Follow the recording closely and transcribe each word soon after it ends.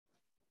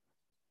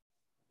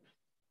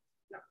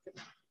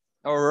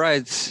All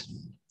right.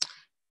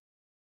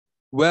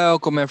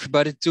 Welcome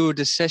everybody to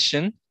this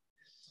session.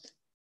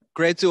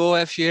 Great to all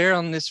have you here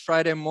on this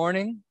Friday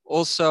morning.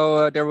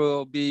 Also, there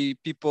will be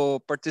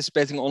people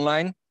participating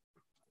online.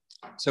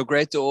 So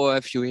great to all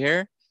have you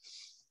here.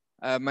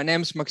 My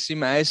name is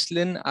Maxime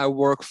IJsselin. I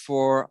work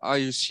for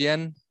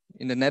IUCN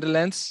in the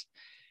Netherlands.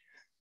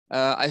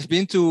 I've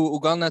been to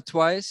Uganda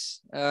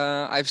twice.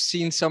 I've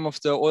seen some of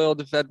the oil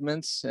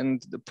developments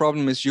and the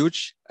problem is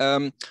huge.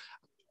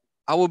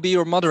 I will be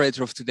your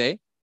moderator of today.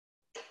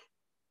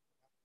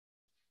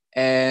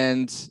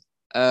 And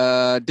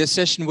this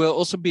session will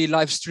also be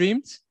live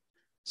streamed.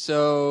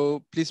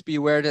 So please be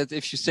aware that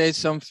if you say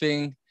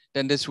something,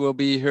 then this will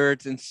be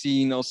heard and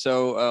seen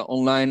also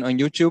online on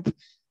YouTube.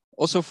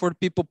 Also for the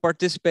people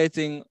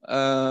participating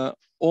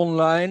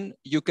online,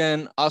 you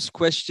can ask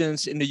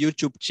questions in the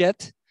YouTube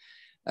chat,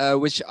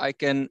 which I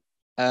can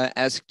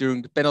ask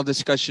during the panel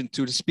discussion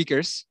to the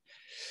speakers.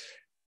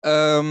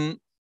 So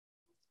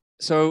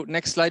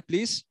next slide,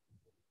 please.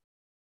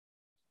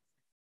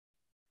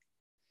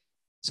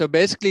 So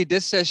basically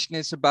this session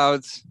is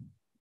about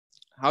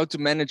how to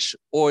manage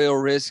oil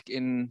risk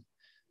in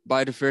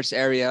biodiverse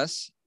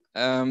areas.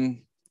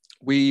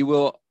 We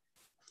will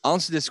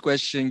answer this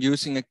question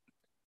using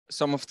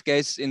some of the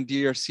cases in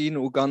DRC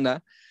in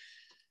Uganda,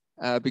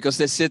 because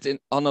they sit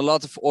on a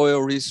lot of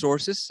oil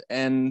resources,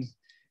 and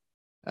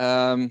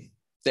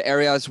the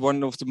area is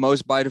one of the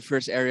most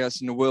biodiverse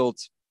areas in the world.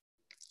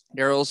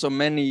 There are also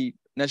many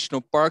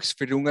national parks,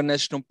 Virunga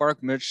National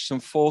Park, Murchison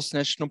Falls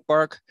National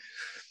Park,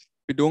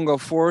 Bidongo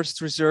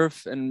Forest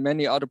Reserve, and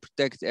many other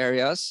protected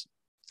areas.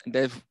 And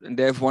they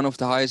have one of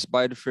the highest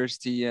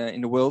biodiversity in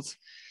the world.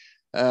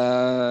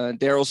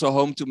 They're also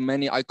home to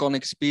many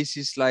iconic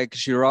species like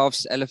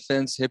giraffes,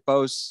 elephants,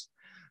 hippos,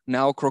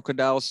 Nile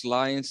crocodiles,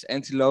 lions,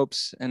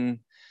 antelopes, and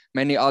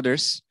many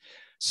others.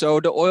 So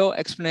the oil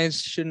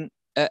exploration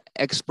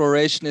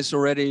is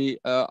already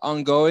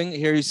ongoing.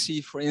 Here you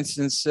see, for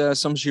instance,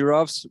 some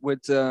giraffes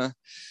with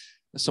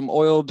some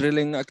oil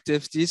drilling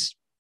activities.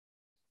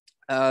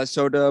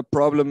 So the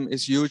problem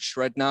is huge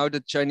right now.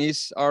 The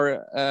Chinese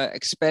are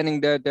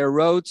expanding their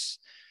roads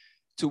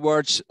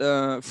towards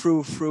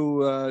through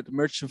the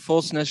Murchison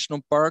Falls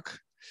National Park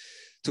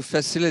to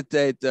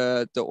facilitate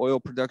the oil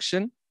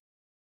production.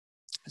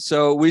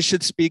 So we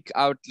should speak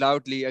out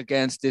loudly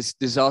against this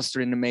disaster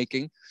in the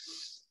making.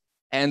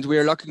 And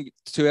we're lucky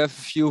to have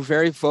a few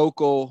very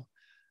vocal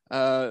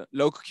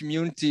local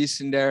communities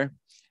in there,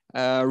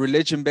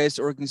 religion-based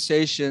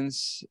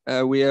organizations.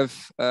 We have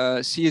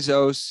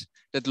CSOs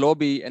that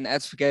lobby and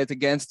advocate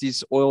against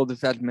these oil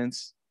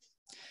developments.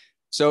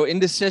 So in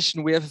this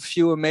session, we have a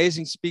few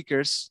amazing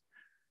speakers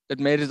that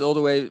made it all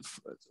the way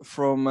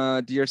from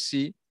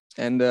DRC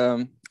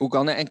and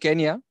Uganda and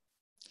Kenya.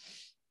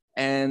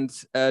 And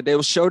they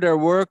will show their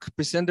work,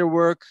 present their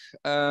work,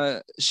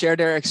 share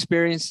their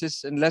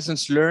experiences and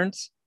lessons learned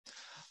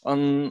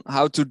on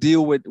how to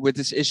deal with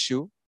this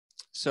issue.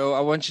 So I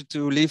want you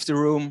to leave the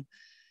room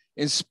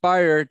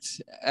inspired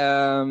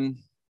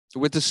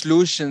with the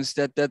solutions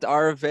that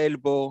are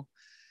available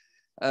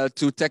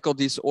to tackle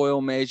these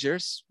oil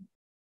majors.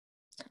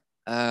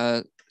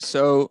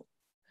 So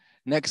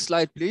next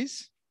slide,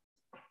 please.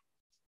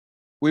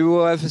 We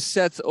will have a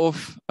set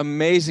of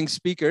amazing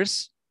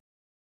speakers.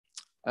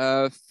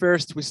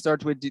 First, we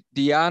start with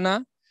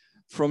Diana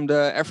from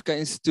the Africa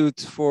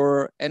Institute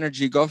for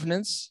Energy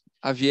Governance,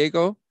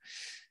 Aviego.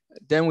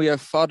 Then we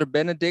have Father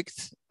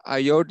Benedict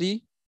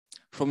Ayodi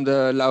from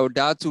the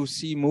Laudato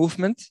Si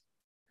movement.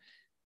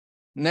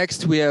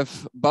 Next, we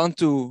have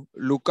Bantu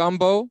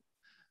Lukambo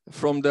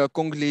from the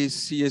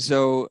Congolese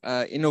CSO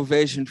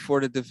Innovation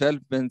for the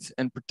Development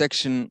and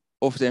Protection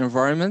of the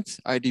Environment,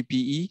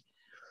 IDPE.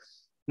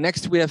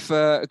 Next, we have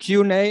a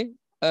Q&A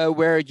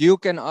where you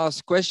can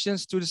ask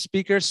questions to the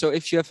speakers. So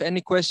if you have any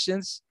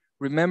questions,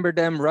 remember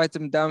them, write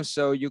them down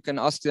so you can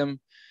ask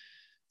them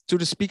to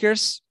the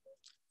speakers.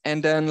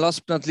 And then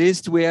last but not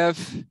least, we have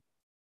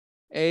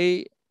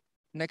a,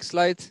 next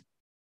slide,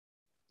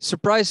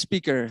 surprise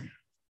speaker.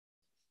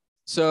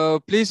 So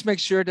please make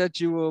sure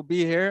that you will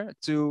be here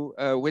to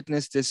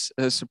witness this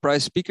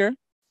surprise speaker.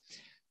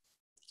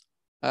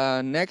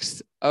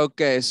 Next,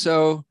 okay,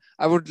 so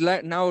I would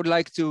now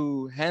like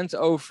to hand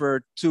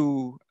over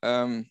to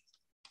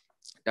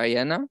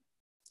Diana.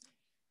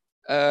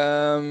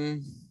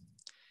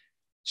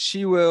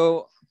 She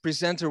will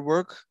present her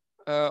work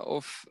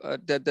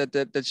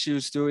that she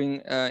was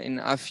doing in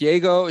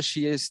Aviego.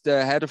 She is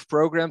the head of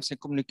programs and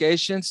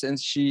communications, and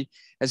she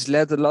has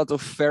led a lot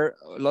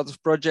of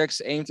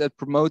projects aimed at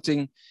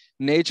promoting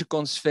nature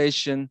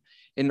conservation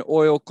in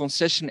oil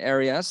concession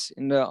areas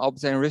in the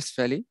Albertine Rift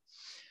Valley.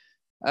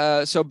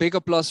 So big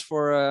applause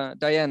for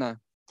Diana.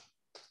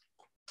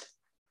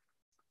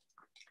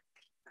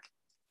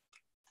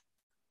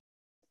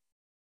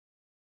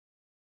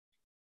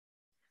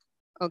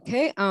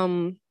 Okay,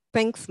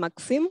 thanks,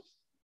 Maxime.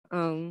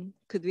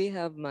 Could we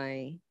have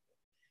my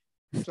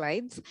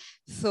slides?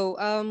 So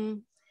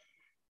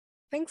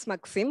thanks,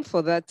 Maxime,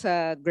 for that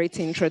great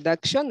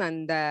introduction,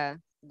 and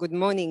good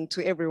morning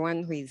to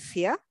everyone who is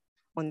here.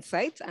 on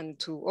site and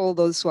to all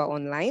those who are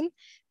online.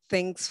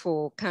 Thanks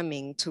for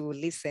coming to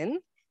listen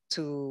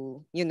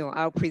to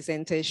our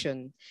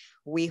presentation.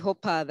 We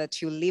hope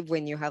that you leave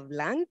when you have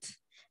learned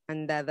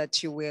and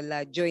that you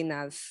will join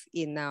us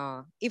in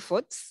our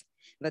efforts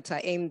that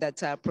are aimed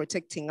at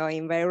protecting our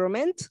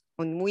environment,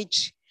 on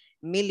which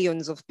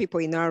millions of people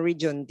in our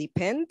region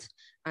depend,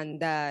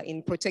 and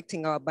in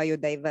protecting our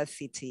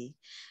biodiversity.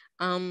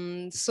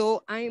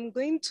 So I'm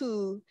going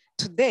to,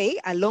 today,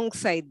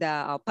 alongside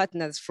our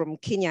partners from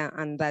Kenya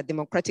and the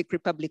Democratic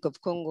Republic of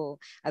Congo,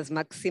 as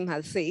Maxime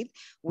has said,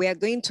 we are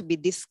going to be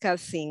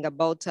discussing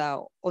about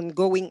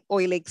ongoing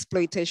oil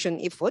exploitation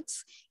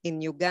efforts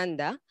in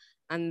Uganda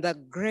and the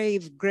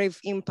grave, grave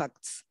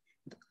impacts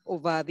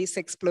of this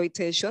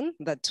exploitation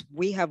that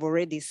we have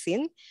already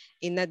seen,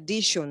 in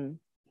addition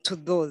to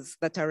those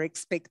that are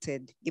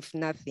expected if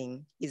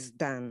nothing is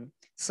done.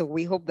 So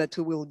we hope that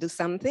we will do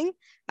something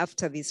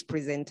after this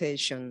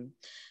presentation.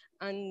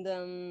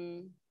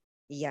 And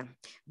yeah,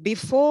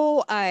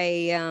 before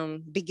I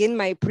begin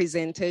my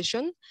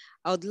presentation,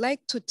 I would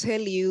like to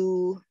tell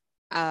you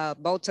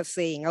about a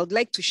saying. I would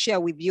like to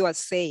share with you a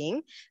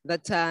saying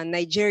that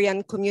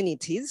Nigerian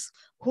communities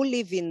who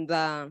live in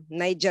the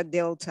Niger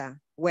Delta,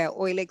 where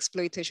oil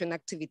exploitation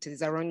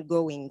activities are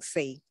ongoing,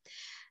 say.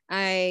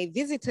 I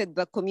visited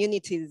the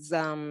communities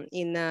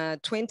in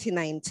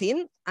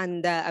 2019,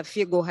 and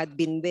Afiego had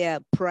been there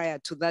prior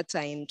to that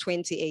in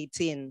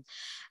 2018.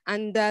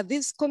 And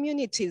these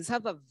communities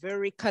have a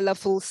very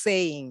colorful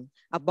saying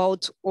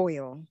about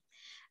oil.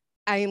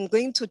 I am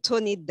going to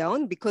tone it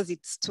down because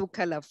it's too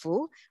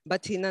colorful,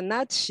 but in a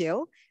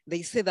nutshell,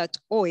 they say that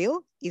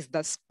oil is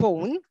the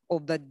spawn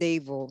of the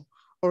devil,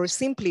 or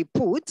simply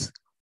put,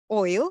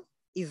 oil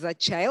is a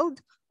child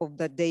of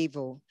the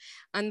devil.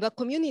 And the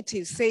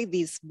communities say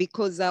this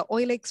because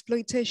oil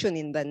exploitation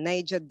in the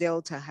Niger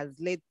Delta has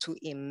led to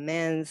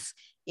immense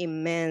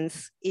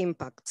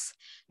impacts,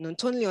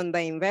 not only on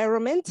the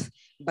environment,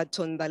 but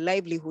on the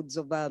livelihoods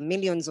of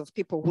millions of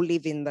people who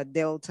live in the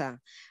Delta.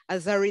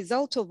 As a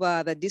result of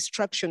the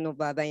destruction of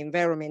the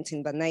environment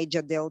in the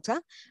Niger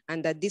Delta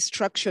and the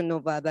destruction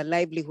of the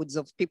livelihoods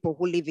of people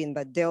who live in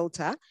the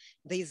Delta,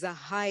 there is a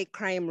high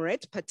crime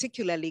rate,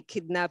 particularly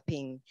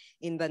kidnapping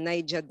in the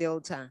Niger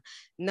Delta.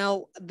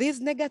 Now,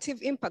 these negative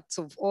impacts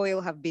of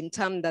oil have been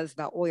termed as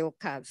the oil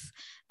curse.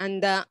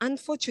 And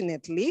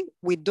unfortunately,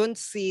 we don't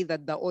see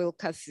that the oil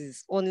curse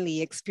is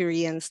only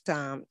experienced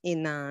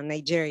in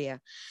Nigeria.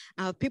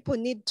 People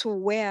need to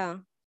wear,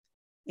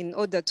 in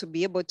order to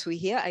be able to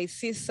hear. I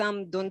see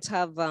some don't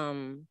have,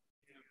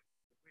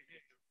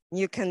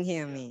 you can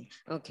hear me.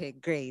 Okay,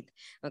 great.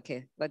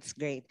 Okay, that's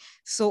great.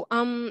 So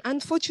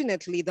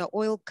unfortunately, the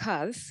oil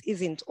curse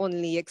isn't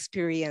only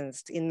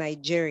experienced in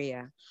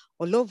Nigeria.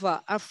 All over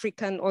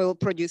African oil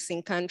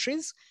producing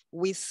countries,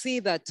 we see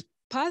that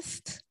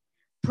past,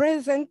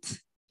 present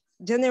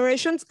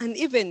generations, and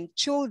even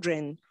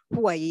children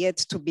who are yet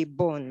to be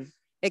born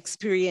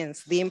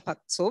experience the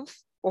impacts of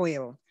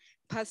oil.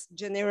 Past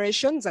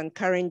generations and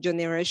current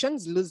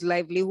generations lose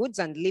livelihoods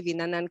and live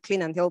in an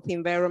unclean and healthy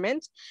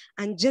environment.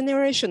 And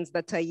generations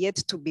that are yet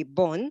to be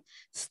born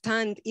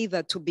stand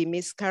either to be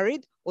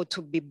miscarried or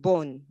to be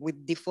born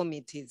with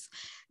deformities.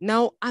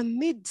 Now,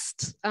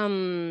 amidst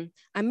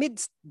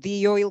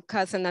the oil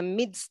curse and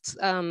amidst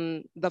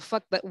the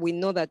fact that we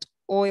know that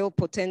oil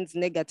portends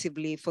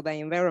negatively for the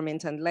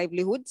environment and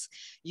livelihoods,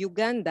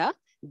 Uganda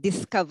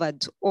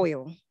discovered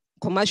oil,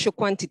 commercial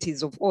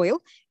quantities of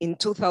oil in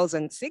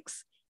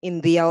 2006 in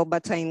the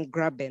Albertine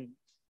Graben.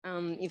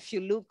 If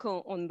you look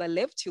on the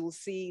left, you'll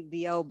see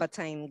the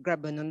Albertine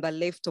Graben on the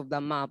left of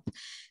the map.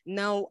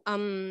 Now,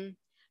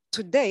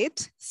 to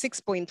date,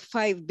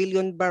 6.5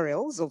 billion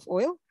barrels of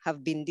oil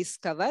have been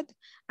discovered,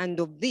 and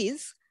of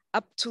these,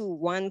 up to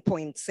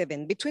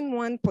 1.7, between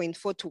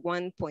 1.4 to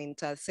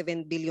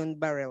 1.7 billion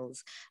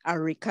barrels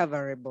are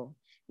recoverable.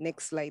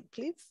 Next slide,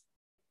 please.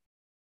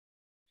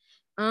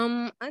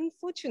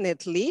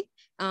 Unfortunately,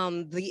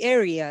 the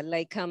area,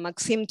 like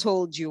Maxime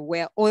told you,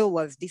 where oil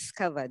was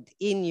discovered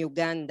in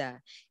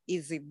Uganda,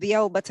 is the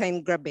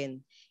Albertine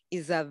Graben,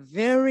 is a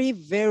very,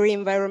 very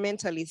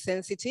environmentally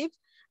sensitive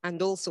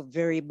and also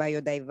very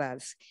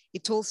biodiverse.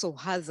 It also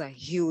has a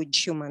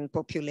huge human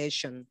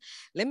population.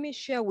 Let me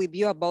share with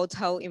you about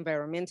how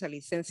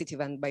environmentally sensitive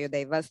and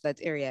biodiverse that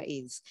area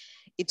is.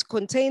 It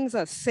contains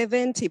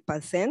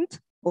 70%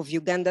 of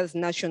Uganda's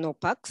national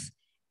parks,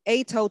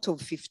 8 out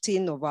of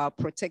 15 of our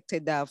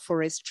protected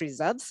forest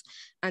reserves,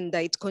 and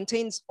it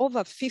contains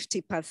over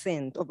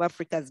 50% of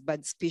Africa's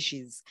bird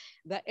species.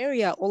 The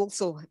area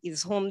also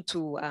is home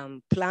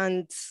to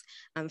plants,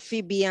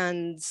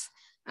 amphibians,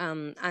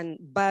 and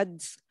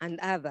birds and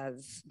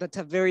others that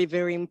are very,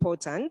 very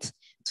important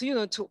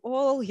to, to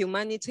all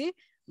humanity,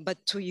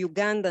 but to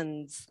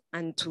Ugandans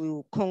and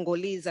to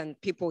Congolese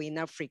and people in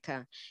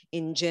Africa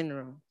in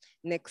general.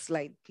 Next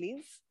slide,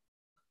 please.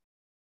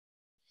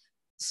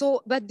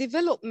 So the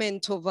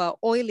development of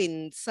oil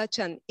in such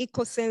an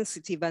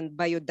eco-sensitive and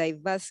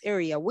biodiverse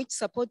area, which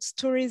supports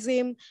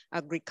tourism,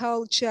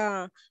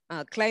 agriculture,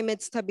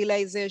 climate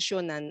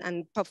stabilization,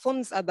 and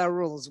performs other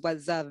roles,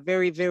 was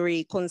very,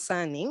 very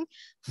concerning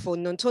for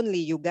not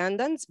only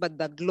Ugandans, but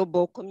the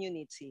global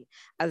community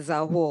as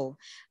a whole.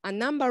 A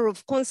number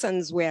of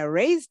concerns were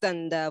raised,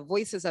 and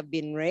voices have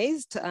been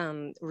raised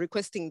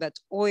requesting that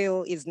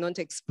oil is not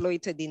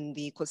exploited in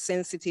the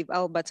eco-sensitive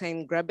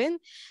Albertine Graben,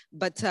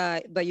 but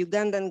the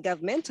Ugandan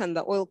government and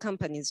the oil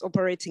companies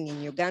operating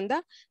in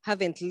Uganda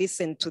haven't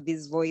listened to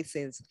these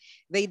voices.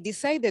 They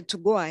decided to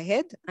go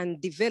ahead and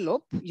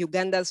develop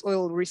Uganda's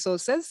oil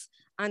resources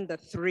under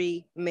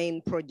 3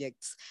 main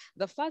projects.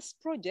 The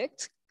first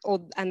project,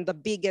 and the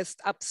biggest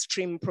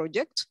upstream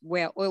project,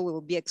 where oil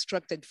will be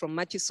extracted from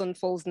Murchison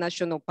Falls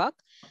National Park,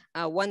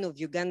 one of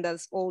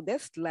Uganda's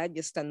oldest,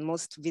 largest, and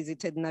most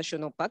visited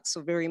national parks,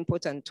 so very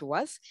important to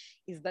us,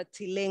 is the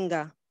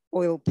Tilenga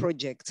oil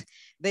project.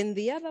 Then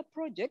the other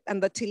project,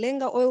 and the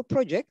Tilenga oil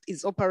project,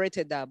 is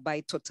operated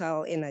by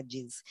Total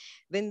Energies.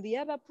 Then the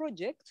other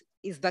project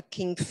is the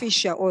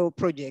Kingfisher oil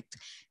project.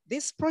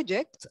 This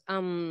project,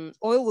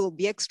 oil will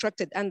be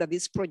extracted under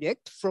this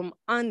project from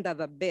under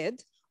the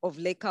bed of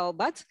Lake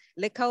Albert.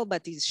 Lake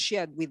Albert is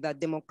shared with the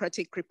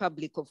Democratic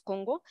Republic of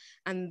Congo,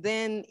 and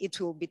then it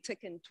will be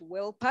taken to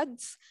well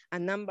pads, a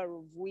number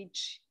of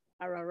which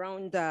are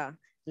around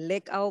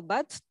Lake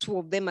Albert. 2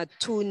 of them are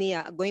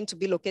going to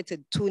be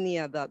located too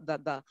near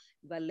the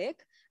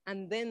lake.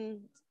 And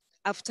then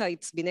after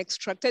it's been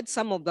extracted,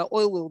 some of the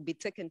oil will be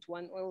taken to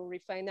one oil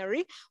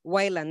refinery,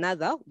 while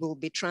another will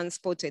be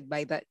transported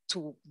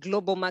to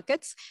global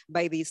markets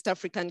by the East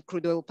African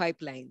crude oil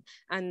pipeline.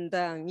 And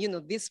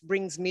this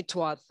brings me to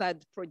our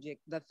third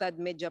project, the third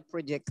major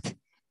project.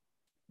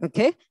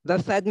 Okay, the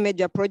third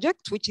major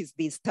project, which is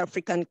the East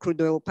African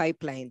crude oil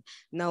pipeline.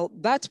 Now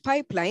that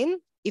pipeline,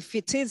 if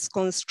it is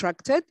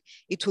constructed,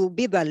 it will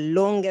be the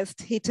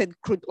longest heated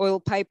crude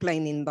oil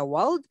pipeline in the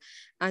world,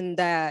 and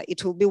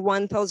it will be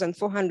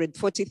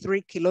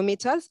 1,443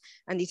 kilometers,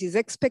 and it is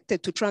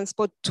expected to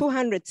transport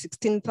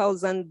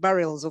 216,000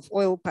 barrels of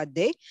oil per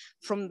day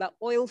from the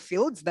oil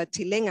fields, the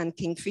Tileng and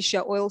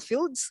Kingfisher oil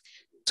fields,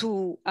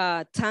 to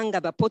Tanga,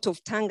 the port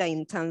of Tanga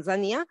in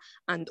Tanzania,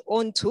 and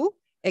on to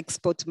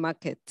export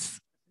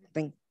markets.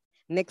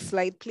 Next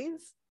slide,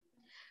 please.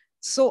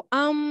 So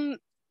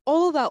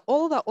all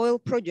the oil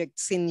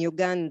projects in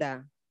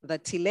Uganda, the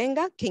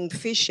Tilenga,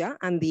 Kingfisher,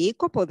 and the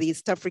ECOP, the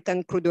East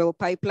African crude oil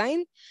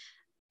pipeline,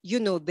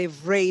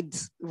 they've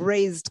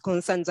raised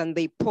concerns, and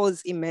they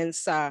pose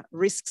immense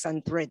risks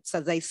and threats,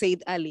 as I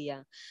said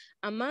earlier.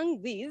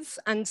 Among these,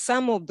 and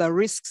some of the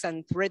risks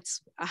and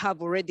threats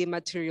have already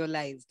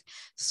materialized.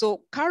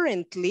 So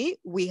currently,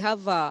 we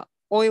have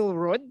oil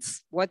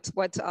roads, what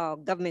our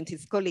government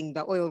is calling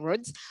the oil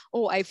roads.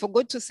 Oh, I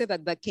forgot to say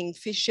that the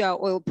Kingfisher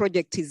oil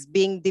project is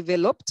being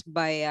developed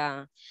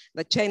by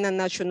the China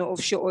National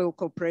Offshore Oil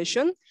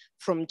Corporation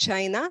from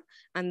China.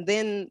 And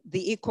then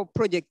the ECO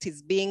project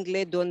is being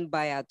led on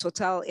by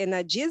Total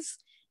Energies.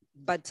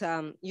 But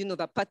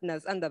the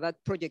partners under that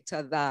project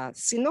are the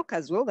CNOOC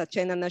as well, the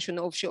China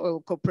National Offshore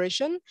Oil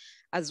Corporation,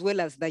 as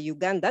well as the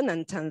Ugandan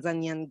and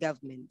Tanzanian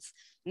governments.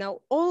 Now,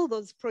 all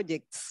those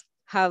projects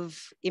have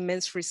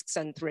immense risks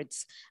and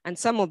threats. And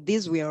some of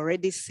these we are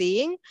already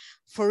seeing.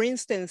 For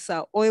instance,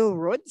 oil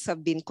roads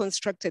have been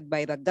constructed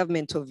by the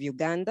government of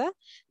Uganda.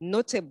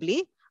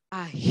 Notably,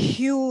 a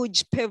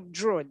huge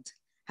paved road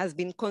has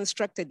been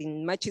constructed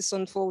in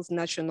Murchison Falls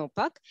National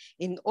Park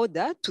in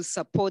order to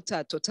support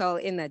Total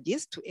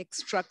Energies to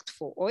extract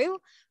for oil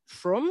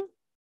from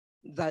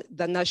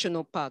the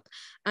national park.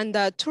 And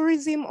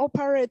tourism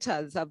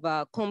operators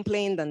have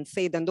complained and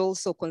said, and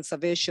also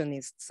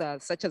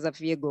conservationists such as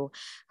Afiego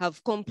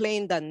have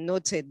complained and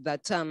noted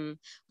that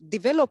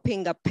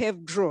developing a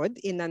paved road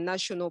in a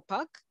national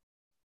park,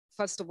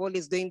 first of all,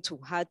 is going to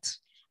hurt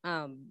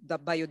the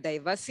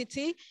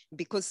biodiversity,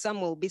 because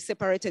some will be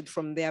separated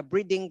from their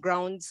breeding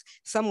grounds.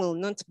 Some will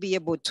not be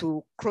able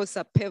to cross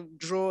a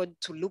paved road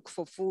to look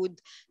for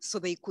food, so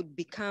they could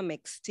become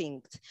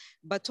extinct.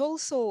 But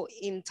also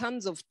in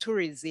terms of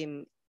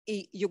tourism,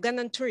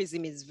 Ugandan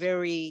tourism is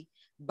very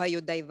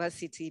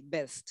biodiversity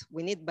based.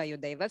 We need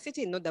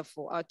biodiversity in order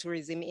for our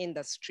tourism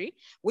industry,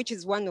 which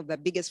is one of the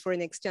biggest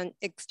foreign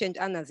exchange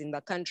earners in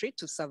the country,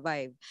 to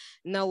survive.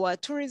 Now, our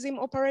tourism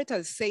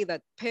operators say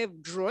that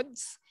paved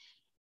roads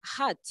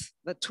hurt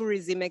the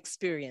tourism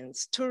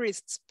experience.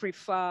 Tourists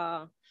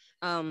prefer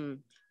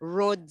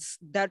roads,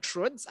 dirt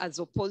roads, as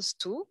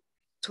opposed to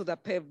the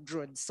paved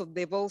roads. So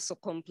they've also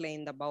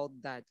complained about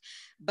that.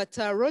 But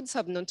roads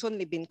have not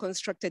only been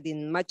constructed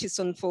in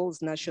Murchison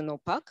Falls National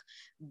Park,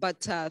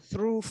 but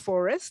through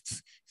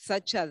forests,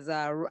 such as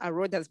a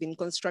road has been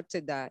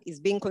constructed,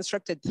 is being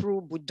constructed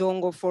through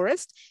Budongo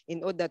Forest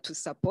in order to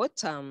support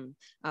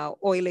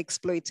oil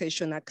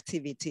exploitation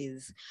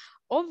activities.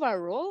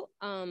 Overall,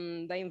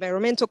 the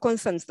environmental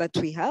concerns that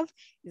we have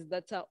is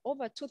that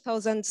over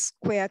 2,000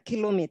 square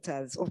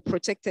kilometers of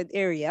protected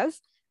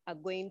areas are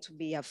going to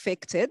be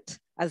affected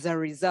as a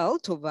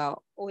result of our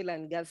oil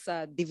and gas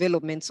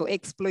development, so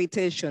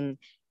exploitation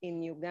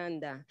in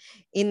Uganda.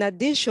 In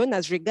addition,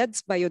 as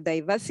regards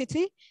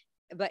biodiversity,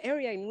 the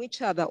area in which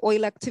the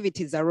oil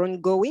activities are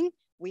ongoing,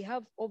 we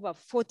have over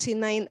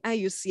 49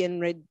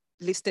 IUCN red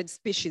listed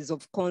species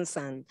of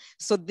concern.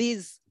 So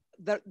there's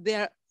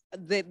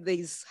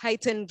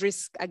heightened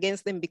risk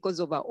against them because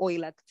of our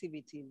oil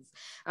activities.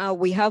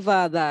 We have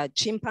the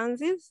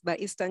chimpanzees,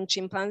 the eastern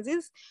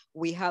chimpanzees.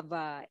 We have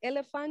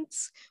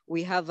elephants.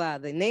 We have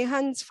the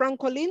nahans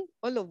francolin,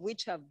 all of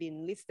which have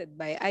been listed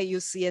by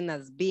IUCN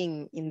as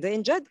being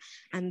endangered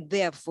and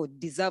therefore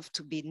deserve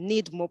to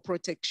need more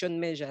protection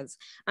measures.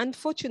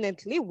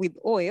 Unfortunately, with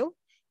oil,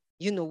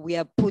 we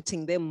are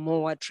putting them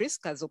more at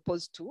risk as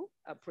opposed to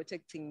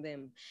protecting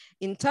them.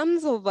 In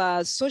terms of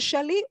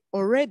socially,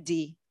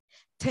 already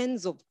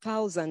tens of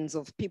thousands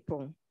of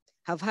people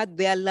have had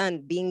their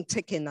land being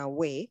taken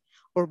away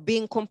or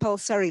being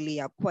compulsorily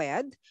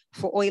acquired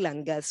for oil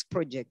and gas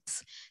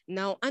projects.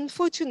 Now,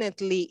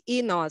 unfortunately,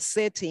 in our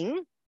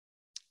setting,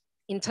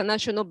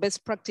 international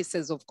best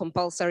practices of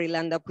compulsory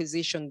land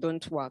acquisition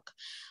don't work.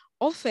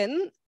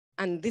 Often,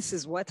 and this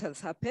is what has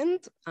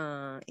happened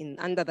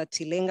under the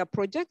Tilenga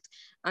project,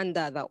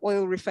 under the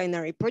oil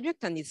refinery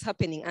project, and it's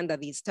happening under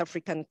the East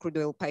African crude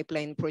oil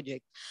pipeline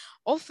project.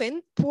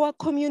 Often, poor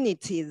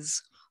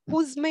communities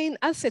whose main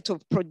asset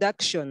of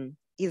production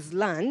is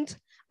land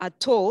are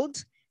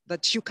told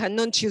that you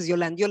cannot use your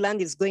land. Your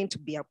land is going to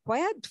be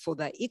acquired for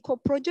the eco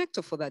project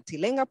or for the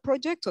Tilenga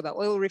project or the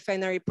oil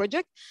refinery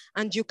project,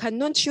 and you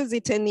cannot use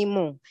it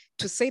anymore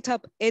to set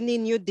up any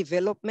new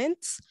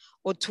developments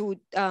or to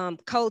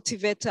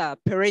cultivate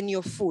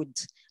perennial food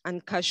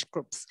and cash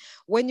crops.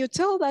 When you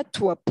tell that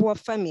to a poor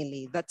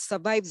family that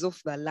survives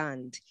off the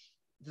land,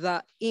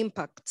 the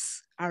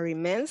impacts are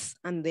immense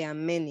and they are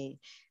many.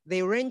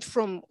 They range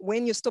from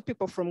when you stop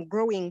people from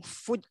growing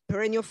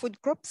perennial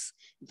food crops,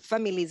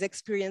 families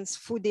experience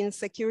food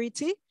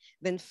insecurity,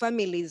 then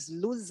families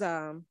lose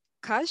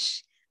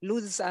cash,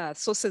 lose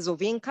sources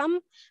of income.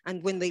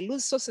 And when they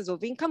lose sources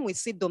of income, we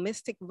see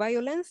domestic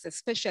violence,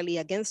 especially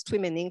against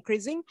women,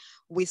 increasing.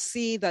 We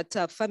see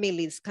that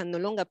families can no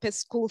longer pay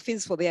school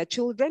fees for their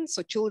children,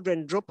 so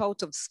children drop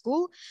out of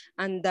school.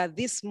 And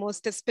this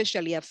most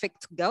especially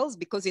affects girls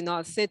because in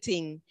our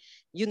setting,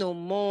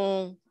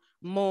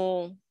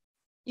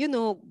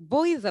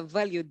 boys are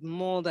valued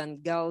more than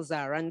girls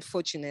are,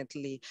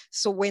 unfortunately.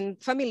 So when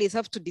families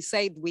have to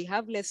decide, we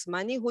have less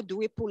money, who do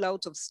we pull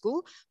out of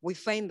school? We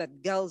find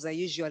that girls are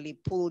usually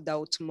pulled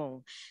out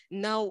more.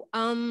 Now,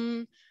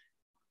 and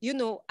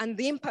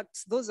the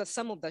impacts, those are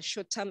some of the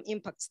short-term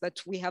impacts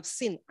that we have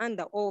seen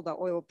under all the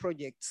oil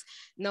projects.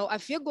 Now,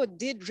 Afyego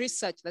did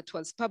research that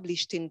was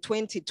published in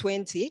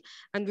 2020,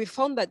 and we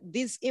found that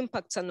these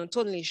impacts are not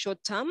only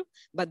short-term,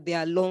 but they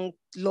are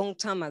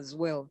long-term as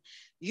well.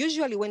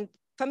 Usually when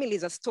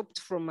families are stopped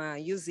from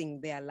using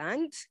their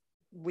land,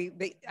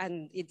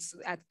 and it's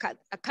a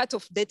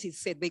cut-off date is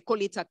said. They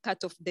call it a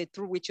cut-off date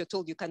through which you're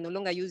told you can no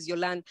longer use your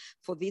land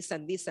for this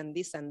and this and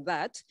this and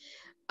that.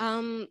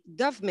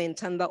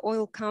 Government and the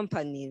oil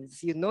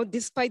companies,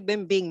 despite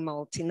them being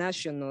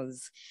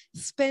multinationals,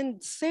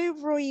 spend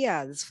several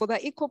years. For the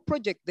eco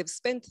project, they've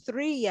spent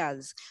 3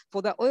 years.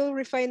 For the oil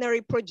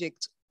refinery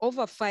project,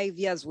 over 5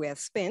 years were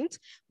spent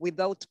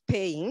without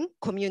paying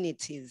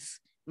communities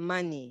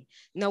money.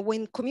 Now,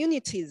 when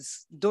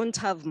communities don't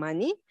have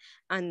money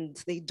and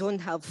they don't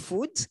have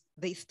food,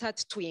 they start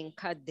to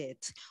incur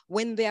debt.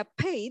 When they are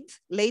paid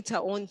later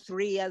on,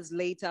 3 years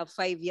later,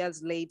 5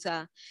 years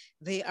later,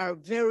 they are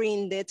very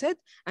indebted,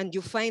 and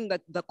you find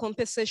that the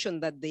compensation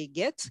that they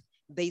get,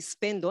 they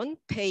spend on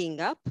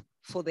paying up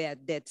for their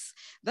debts.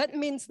 That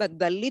means that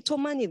the little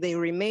money they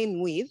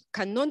remain with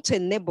cannot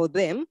enable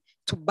them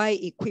to buy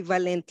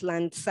equivalent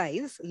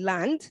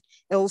land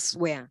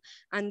elsewhere.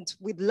 And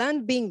with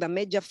land being the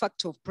major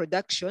factor of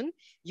production,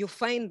 you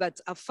find that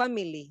a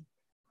family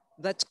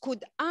that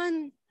could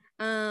earn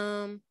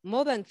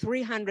more than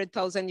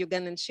 300,000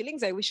 Ugandan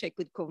shillings, I wish I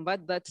could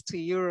convert that to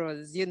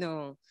euros,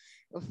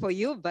 for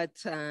you, but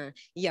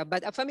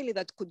but a family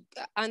that could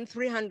earn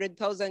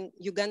 300,000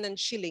 Ugandan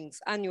shillings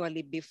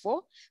annually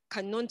before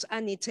cannot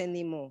earn it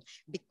anymore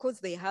because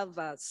they have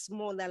a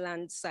smaller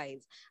land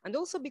size. And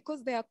also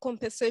because their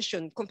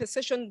compensation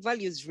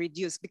values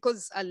reduce,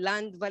 because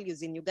land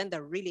values in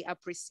Uganda really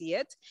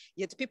appreciate,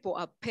 yet people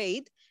are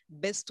paid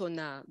based on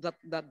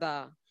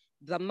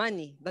the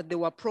money that they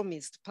were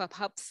promised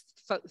perhaps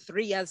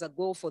 3 years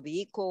ago for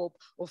the eco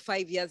or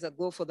 5 years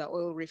ago for the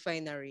oil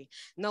refinery.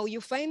 Now you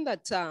find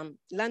that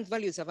land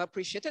values have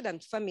appreciated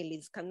and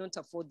families cannot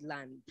afford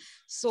land.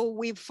 So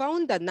we've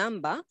found a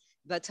number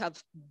that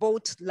have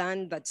bought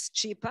land that's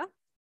cheaper,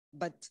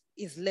 but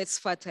is less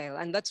fertile,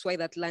 and that's why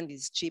that land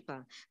is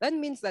cheaper. That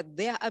means that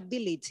their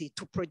ability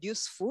to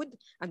produce food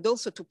and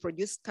also to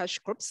produce cash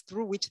crops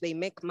through which they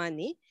make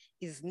money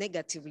is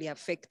negatively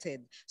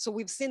affected. So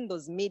we've seen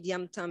those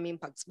medium-term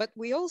impacts, but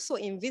we also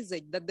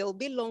envisage that there'll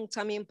be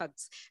long-term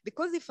impacts,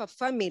 because if a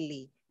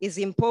family is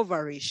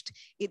impoverished.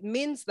 It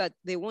means that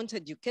they won't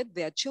educate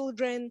their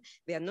children,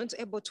 they are not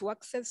able to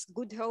access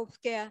good health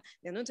care,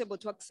 they're not able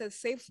to access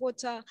safe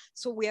water.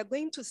 So we are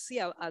going to see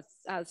a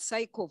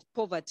cycle of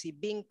poverty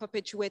being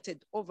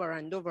perpetuated over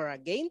and over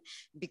again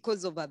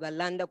because of the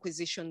land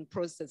acquisition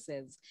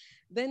processes.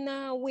 Then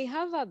we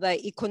have other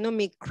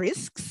economic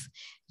risks.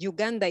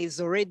 Uganda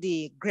is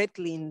already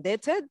greatly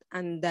indebted,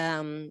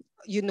 and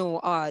you know,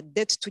 our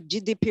debt to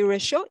GDP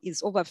ratio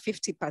is over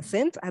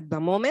 50% at the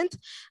moment.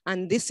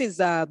 And this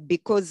is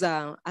because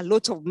a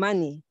lot of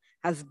money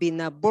has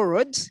been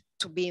borrowed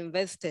to be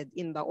invested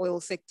in the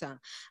oil sector.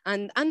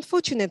 And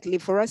unfortunately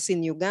for us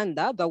in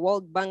Uganda, the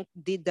World Bank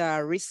did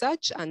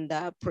research and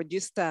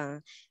produced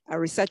a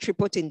research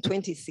report in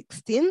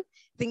 2016.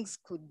 Things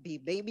could be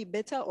maybe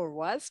better or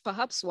worse,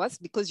 perhaps worse,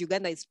 because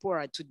Uganda is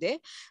poorer today.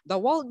 The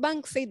World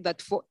Bank said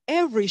that for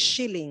every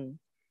shilling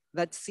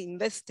that's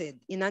invested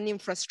in an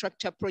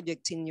infrastructure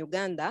project in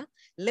Uganda,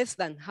 less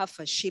than half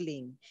a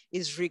shilling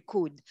is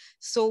recouped.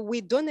 So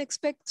we don't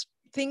expect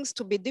things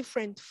to be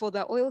different for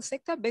the oil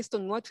sector based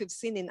on what we've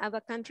seen in other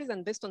countries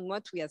and based on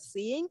what we are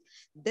seeing.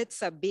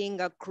 Debts are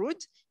being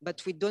accrued,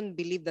 but we don't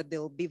believe that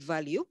there will be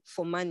value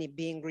for money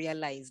being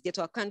realized. Yet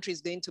our country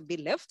is going to be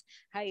left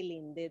highly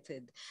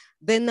indebted.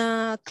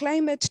 Then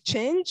climate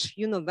change,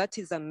 you know, that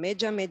is a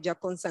major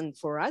concern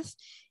for us.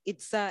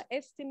 It's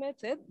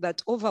estimated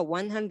that over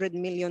 100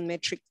 million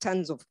metric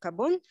tons of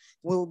carbon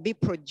will be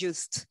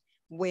produced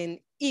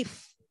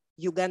if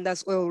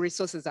Uganda's oil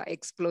resources are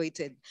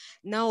exploited.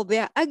 Now,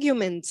 there are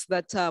arguments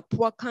that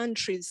poor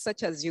countries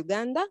such as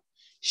Uganda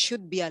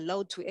should be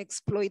allowed to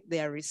exploit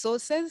their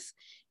resources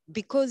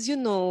because, you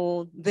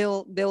know,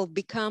 they'll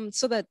become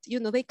so that, you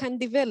know, they can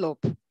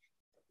develop.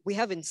 We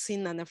haven't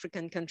seen an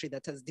African country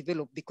that has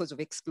developed because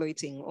of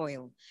exploiting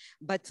oil.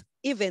 But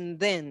even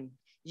then,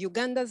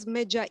 Uganda's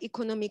major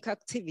economic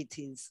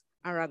activities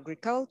are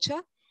agriculture,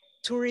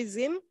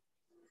 tourism,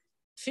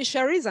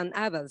 fisheries, and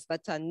others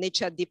that are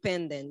nature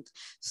dependent.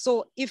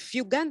 So if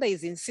Uganda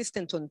is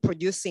insistent on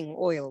producing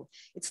oil,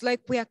 it's like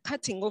we are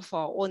cutting off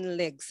our own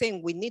legs,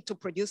 saying we need to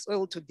produce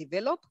oil to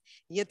develop,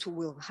 yet we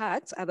will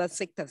hurt other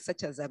sectors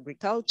such as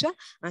agriculture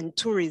and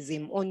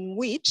tourism, on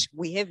which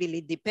we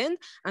heavily depend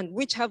and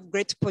which have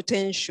great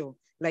potential,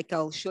 like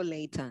I'll show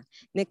later.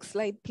 Next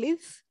slide,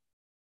 please.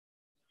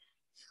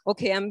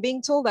 Okay, I'm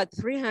being told that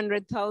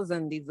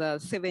 300,000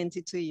 is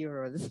 72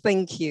 euros.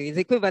 Thank you. It's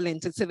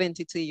equivalent to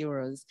 72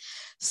 euros.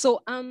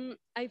 So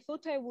I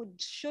thought I would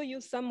show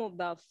you some of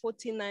the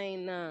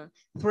 49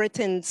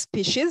 threatened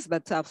species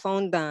that are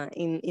found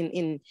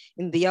in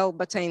the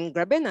Albertine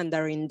Graben and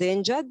are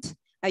endangered.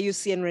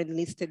 IUCN red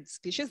listed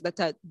species that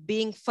are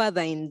being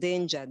further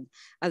endangered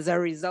as a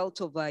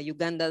result of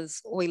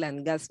Uganda's oil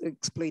and gas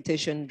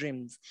exploitation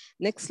dreams.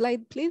 Next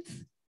slide,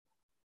 please.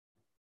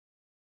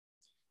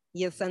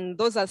 Yes, and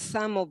those are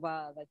some of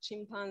the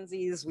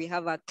chimpanzees. We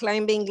have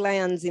climbing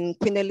lions in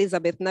Queen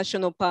Elizabeth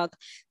National Park.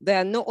 There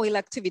are no oil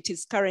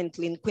activities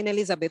currently in Queen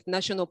Elizabeth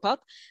National Park,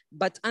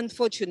 but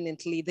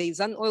unfortunately, there is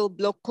an oil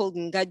block called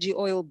Ngaji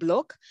Oil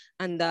Block,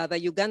 and the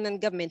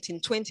Ugandan government in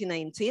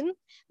 2019,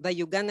 the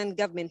Ugandan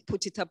government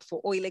put it up for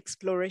oil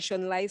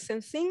exploration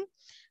licensing.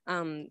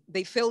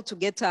 They failed to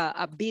get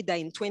a bidder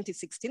in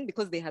 2016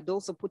 because they had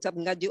also put up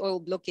Ngaji Oil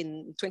Block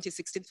in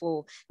 2016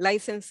 for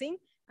licensing.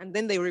 And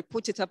then they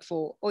put it up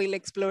for oil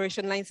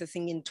exploration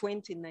licensing in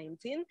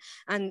 2019.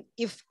 And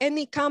if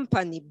any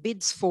company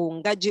bids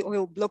for Ngaji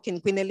Oil Block in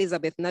Queen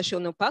Elizabeth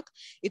National Park,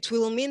 it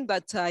will mean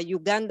that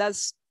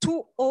Uganda's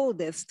two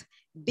oldest,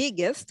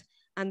 biggest,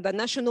 and the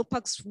national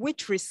parks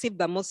which receive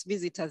the most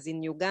visitors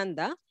in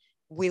Uganda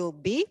will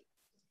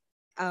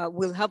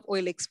have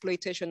oil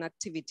exploitation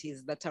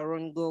activities that are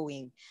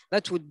ongoing.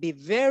 That would be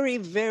very,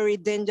 very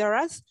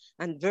dangerous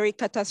and very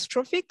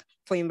catastrophic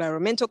for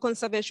environmental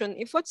conservation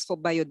efforts, for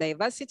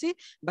biodiversity,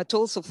 but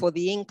also for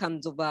the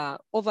incomes of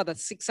over the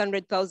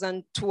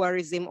 600,000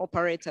 tourism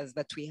operators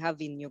that we have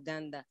in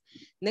Uganda.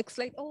 Next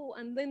slide. Oh,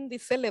 and then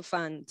this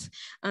elephant.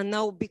 And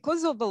now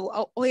because of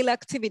oil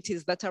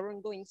activities that are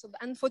ongoing, so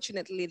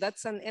unfortunately,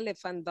 that's an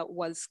elephant that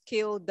was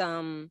killed,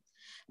 that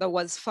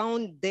was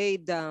found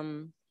dead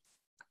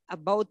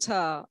about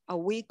a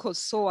week or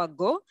so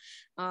ago.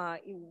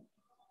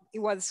 It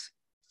was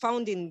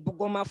found in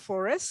Bugoma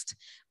Forest.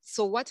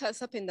 So what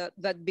has happened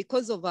that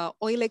because of our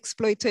oil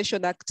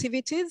exploitation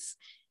activities,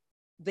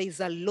 there's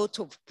a lot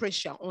of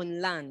pressure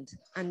on land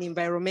and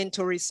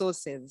environmental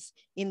resources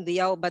in the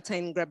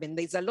Albertine Graben.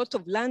 There's a lot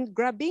of land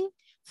grabbing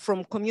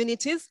from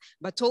communities,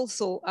 but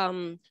also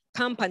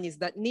companies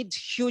that need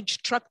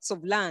huge tracts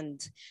of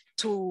land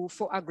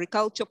for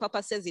agricultural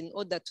purposes in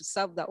order to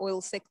serve the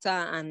oil sector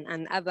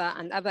and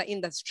other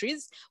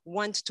industries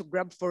want to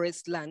grab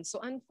forest land. So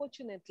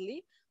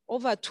unfortunately,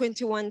 over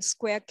 21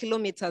 square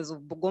kilometers of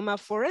Bugoma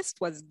Forest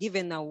was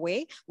given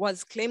away,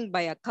 was claimed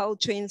by a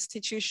culture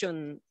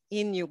institution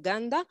in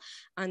Uganda,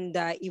 and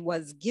it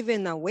was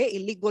given away.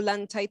 Illegal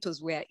land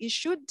titles were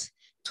issued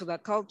to the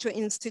culture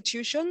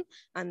institution,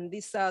 and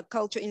this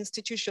culture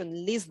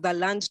institution leased the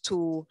land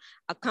to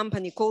a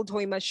company called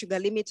Hoima Sugar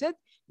Limited,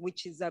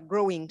 which is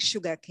growing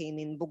sugarcane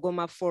in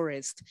Bugoma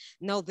forest.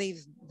 Now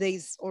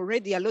there's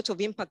already a lot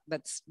of impact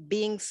that's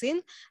being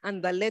seen.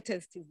 And the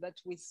latest is that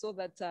we saw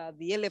that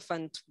the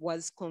elephant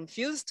was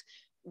confused,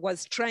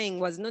 was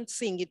not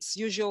seeing its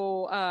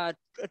usual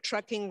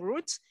tracking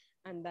route,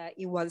 and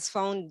it was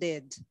found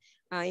dead.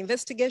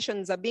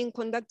 Investigations are being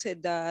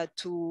conducted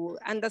to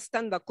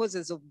understand the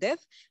causes of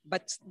death,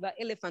 but the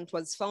elephant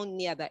was found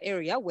near the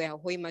area where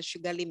Hoima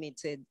Sugar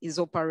Limited is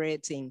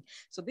operating.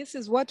 So this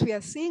is what we are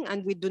seeing,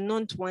 and we do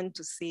not want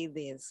to see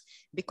this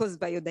because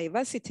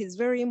biodiversity is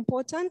very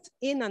important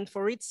in and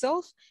for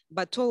itself,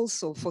 but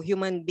also for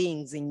human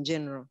beings in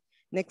general.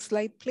 Next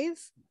slide,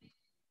 please.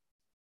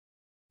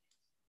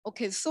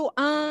 Okay, so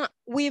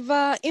we've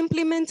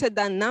implemented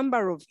a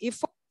number of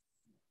efforts.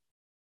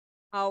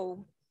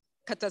 How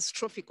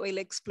catastrophic oil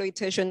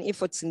exploitation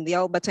efforts in the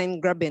Albertine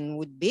Graben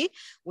would be.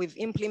 We've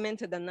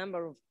implemented a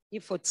number of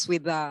efforts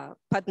with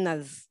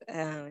partners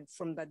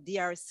from the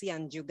DRC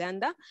and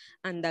Uganda,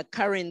 and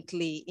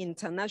currently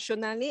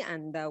internationally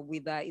and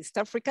with East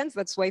Africans.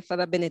 That's why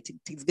Father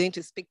Benedict is going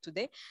to speak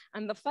today.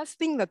 And the first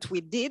thing that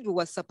we did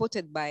was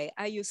supported by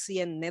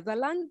IUCN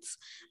Netherlands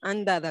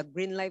under the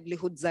Green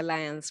Livelihoods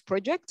Alliance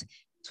project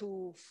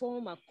to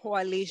form a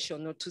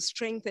coalition or to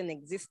strengthen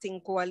existing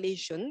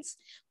coalitions,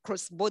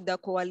 cross-border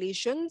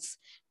coalitions,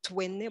 to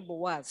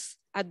enable us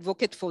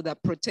advocate for the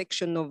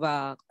protection of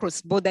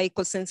cross-border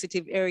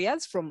eco-sensitive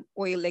areas from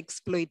oil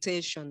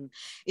exploitation.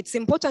 It's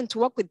important to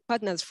work with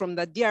partners from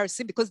the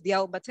DRC because the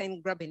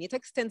Albertine Graben, it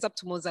extends up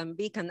to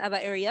Mozambique and other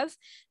areas,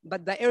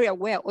 but the area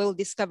where oil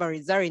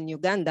discoveries are in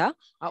Uganda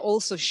are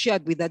also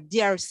shared with the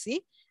DRC,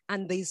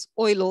 and there's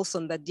oil also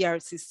on the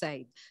DRC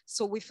side.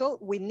 So we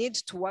felt we need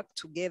to work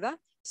together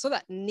so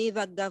that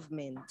neither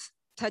government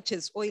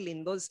touches oil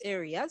in those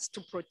areas to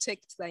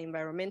protect the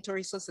environmental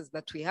resources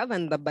that we have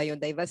and the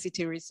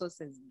biodiversity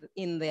resources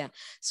in there.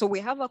 So we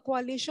have a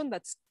coalition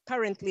that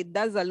currently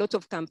does a lot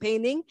of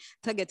campaigning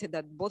targeted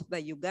at both the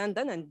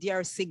Ugandan and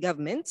DRC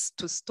governments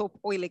to stop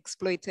oil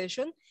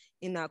exploitation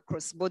in our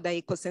cross-border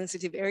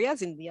eco-sensitive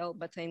areas in the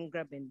Albertine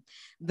Graben.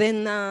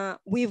 Then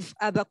we've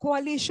the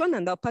coalition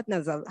and our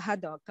partners have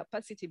had our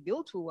capacity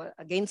built, who were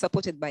again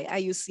supported by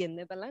IUCN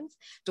Netherlands,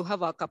 to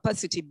have our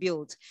capacity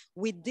built.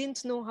 We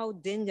didn't know how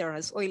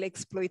dangerous oil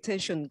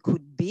exploitation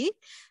could be,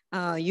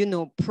 you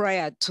know,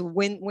 prior to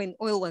when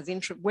oil was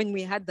when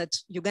we had that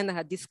Uganda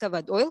had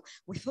discovered oil.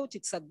 We thought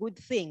it's a good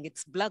thing.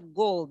 It's black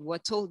gold. We're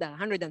told that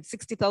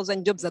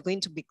 160,000 jobs are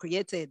going to be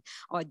created.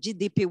 Our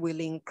GDP will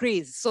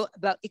increase. So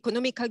the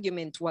economic argument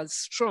was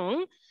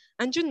strong.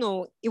 And you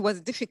know, it was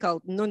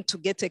difficult not to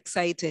get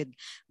excited.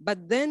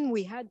 But then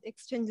we had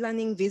exchange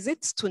learning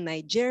visits to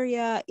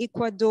Nigeria,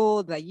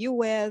 Ecuador, the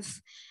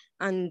US,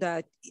 and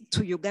to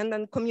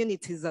Ugandan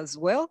communities as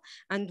well.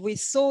 And we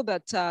saw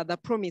that the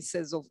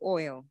promises of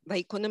oil, the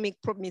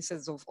economic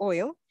promises of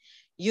oil,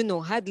 you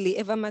know, hardly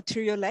ever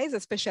materialize,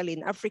 especially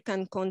in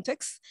African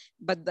contexts,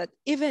 but that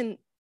even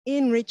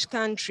in rich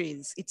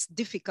countries, it's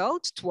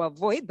difficult to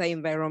avoid the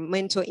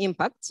environmental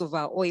impacts of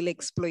our oil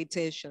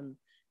exploitation.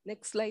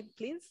 Next slide,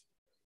 please.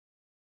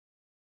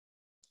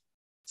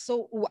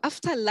 So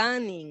after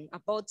learning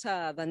about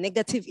the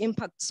negative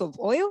impacts of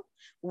oil,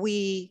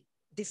 we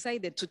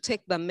decided to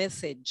take the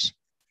message,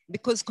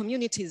 because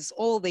communities,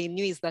 all they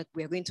knew is that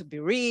we're going to be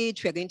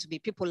rich, we're going to be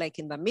people like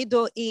in the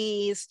Middle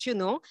East, you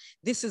know,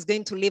 this is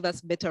going to leave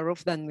us better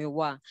off than we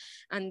were.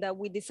 And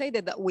we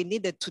decided that we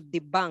needed to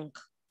debunk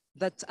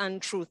that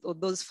untruth or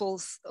those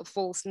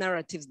false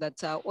narratives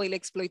that oil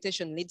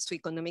exploitation leads to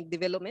economic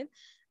development.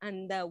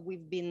 And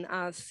we've been,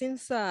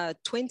 since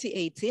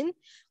 2018,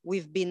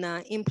 we've been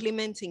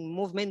implementing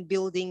movement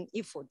building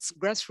efforts,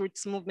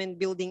 grassroots movement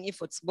building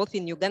efforts, both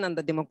in Uganda and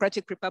the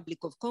Democratic Republic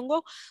of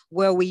Congo,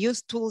 where we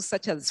use tools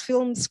such as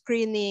film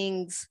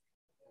screenings,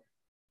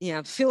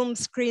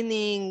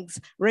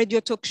 radio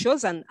talk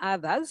shows and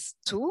others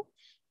to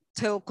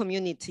tell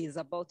communities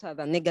about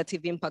the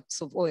negative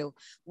impacts of oil.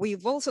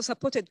 We've also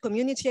supported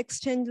community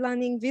exchange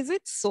learning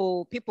visits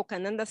so people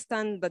can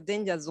understand the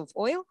dangers of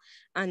oil,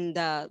 and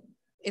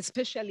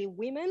especially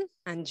women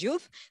and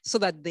youth, so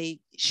that they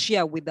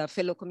share with their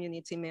fellow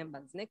community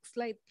members. Next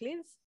slide,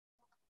 please.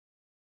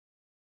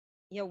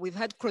 Yeah, we've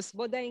had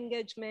cross-border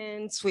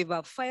engagements, we've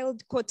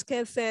filed court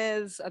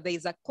cases.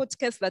 There's a court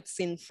case that's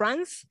in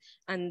France,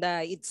 and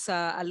it's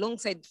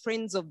alongside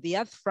Friends of the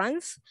Earth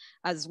France,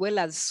 as well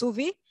as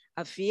SUVI,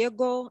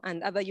 Afiego,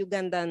 and other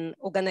Ugandan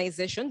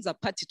organizations are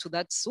party to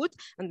that suit.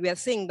 And we are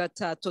saying that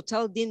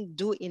Total didn't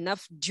do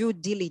enough due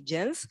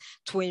diligence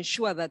to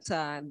ensure that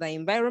the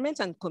environment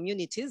and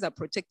communities are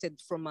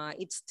protected from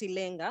its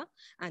Tilenga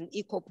and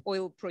ECOP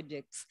oil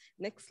projects.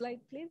 Next slide,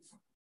 please.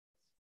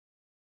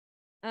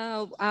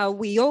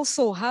 We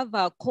also have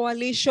a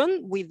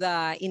coalition with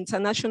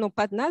international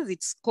partners.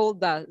 It's called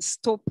the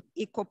Stop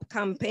ECOP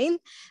campaign.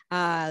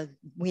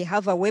 We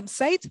have a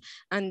website,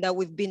 and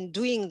we've been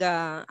doing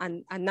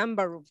a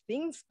number of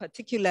things,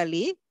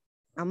 particularly,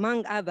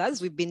 among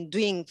others, we've been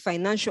doing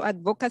financial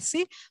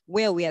advocacy,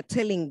 where we are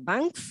telling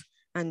banks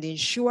and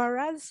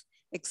insurers,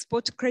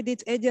 export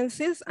credit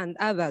agencies, and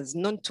others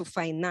not to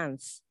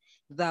finance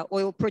the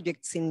oil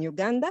projects in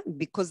Uganda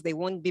because they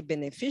won't be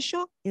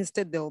beneficial.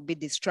 Instead, they'll be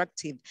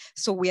destructive.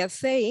 So we are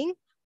saying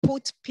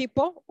put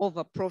people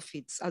over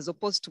profits as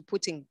opposed to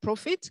putting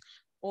profit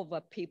over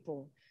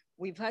people.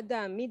 We've had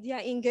media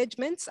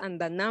engagements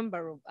and a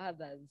number of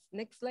others.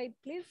 Next slide,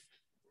 please.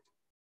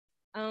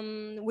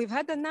 We've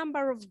had a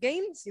number of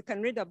gains. You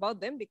can read about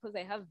them because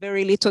I have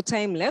very little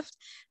time left.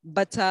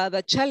 But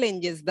the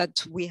challenges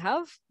that we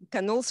have, you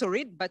can also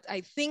read. But I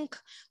think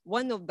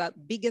one of the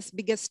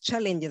biggest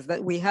challenges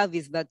that we have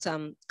is that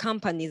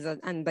companies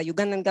and the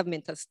Ugandan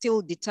government are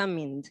still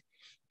determined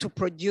to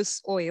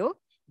produce oil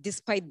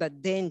despite the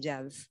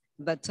dangers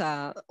that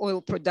oil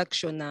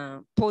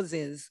production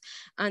poses.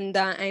 And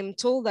I'm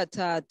told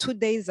that 2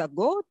 days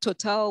ago,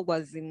 Total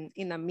was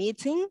in a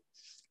meeting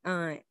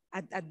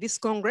at this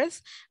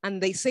Congress,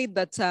 and they said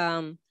that,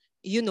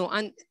 you know,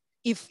 and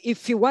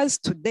if it was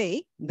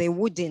today, they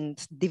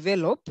wouldn't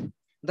develop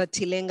the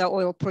Tilenga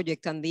oil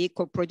project and the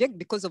Eco project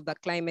because of the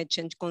climate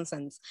change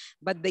concerns.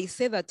 But they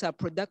say that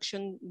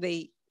production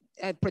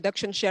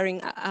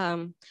sharing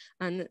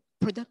and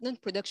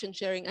non-production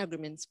sharing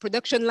agreements,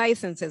 production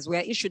licenses were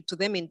issued to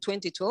them in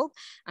 2012,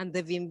 and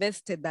they've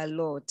invested a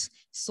lot.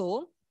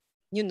 So,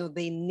 you know,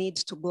 they need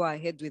to go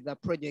ahead with the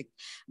project.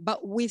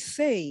 But we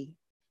say,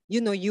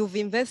 you know, you've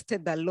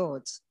invested a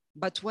lot,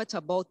 but what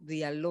about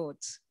the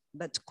lot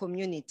that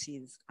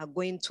communities are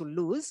going to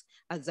lose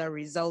as a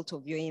result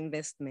of your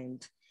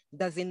investment?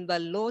 Doesn't the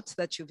lot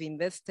that you've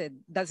invested,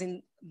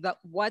 doesn't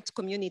what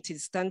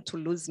communities stand to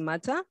lose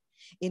matter?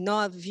 In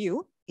our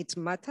view, it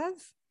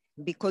matters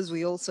because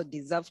we also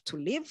deserve to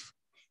live.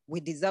 We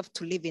deserve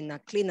to live in a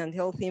clean and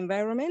healthy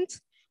environment.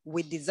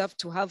 We deserve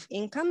to have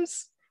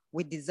incomes.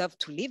 We deserve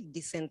to live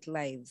decent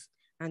lives.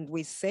 And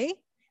we say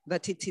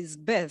that it is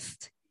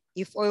best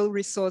if oil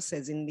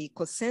resources in the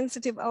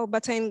eco-sensitive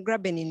Albertine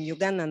Graben in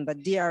Uganda and the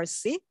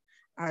DRC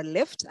are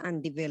left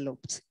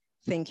undeveloped.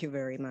 Thank you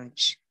very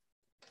much.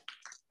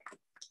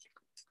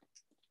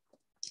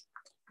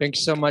 Thank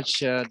you so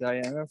much,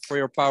 Diana, for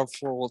your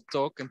powerful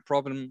talk and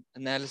problem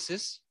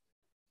analysis.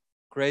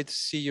 Great to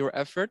see your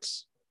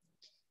efforts.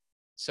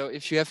 So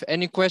if you have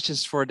any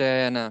questions for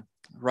Diana,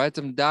 write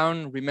them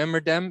down,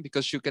 remember them,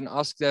 because you can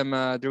ask them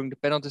during the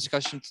panel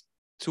discussion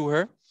to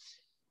her.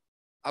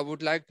 I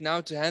would like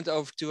now to hand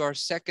over to our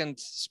second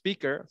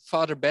speaker,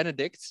 Father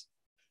Benedict.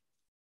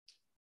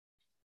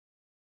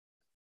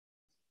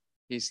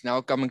 He's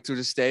now coming to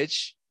the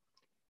stage.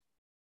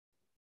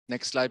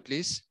 Next slide,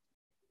 please.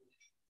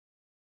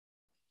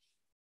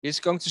 He's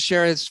going to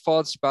share his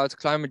thoughts about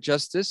climate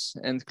justice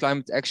and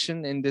climate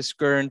action in this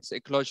current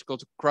ecological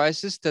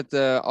crisis that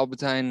the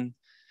Albertine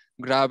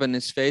Graben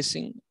is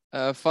facing.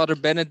 Father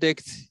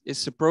Benedict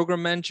is the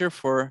program manager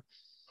for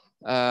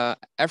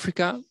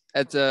Africa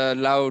at the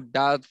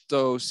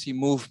Laudato Si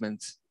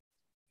movement.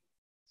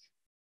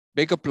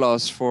 Big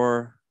applause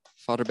for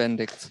Father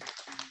Benedict.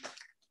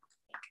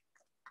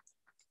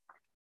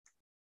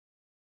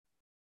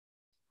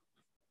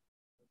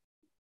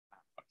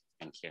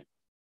 Thank you.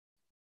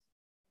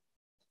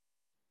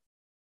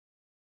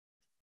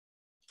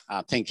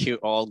 Thank you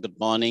all. Good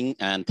morning,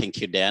 and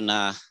thank you,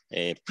 Diana.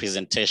 A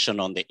presentation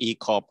on the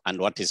ECOP and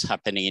what is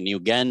happening in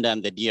Uganda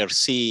and the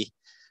DRC,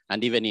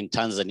 and even in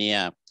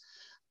Tanzania.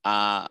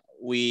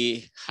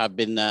 We have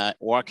been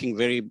working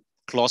very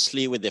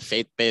closely with the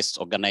faith-based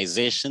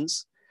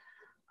organizations,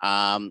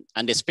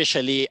 and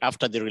especially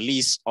after the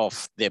release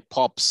of the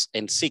Pope's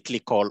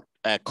encyclical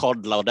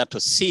called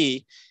Laudato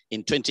Si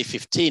in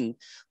 2015,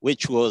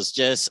 which was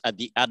just at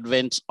the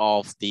advent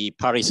of the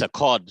Paris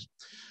Accord.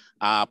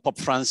 Pope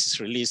Francis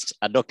released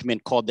a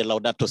document called the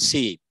Laudato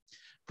Si.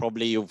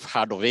 Probably you've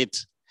heard of it.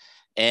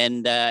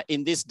 And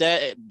in this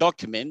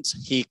document,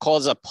 he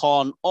calls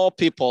upon all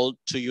people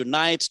to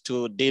unite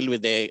to deal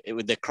with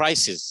the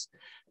crisis,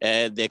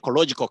 the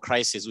ecological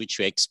crisis which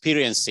we're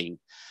experiencing.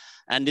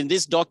 And in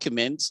this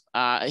document,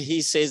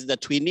 he says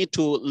that we need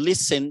to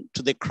listen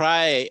to the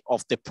cry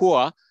of the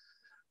poor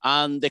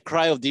and the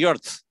cry of the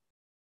earth,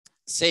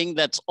 saying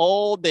that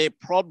all the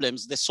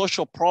problems, the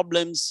social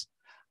problems,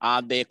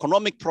 the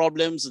economic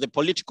problems, the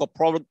political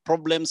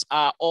problems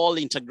are all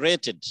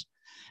integrated.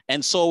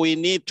 And so we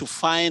need to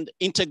find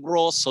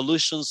integral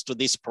solutions to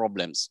these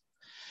problems.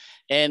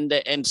 And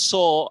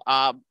so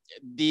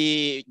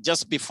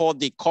just before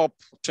the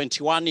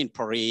COP21 in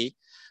Paris,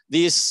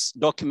 this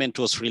document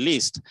was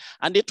released.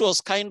 And it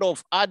was kind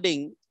of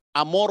adding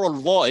a moral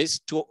voice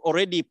to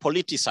already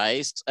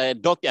politicized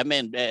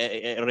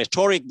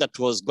rhetoric that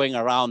was going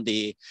around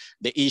the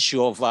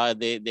issue of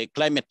the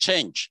climate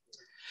change.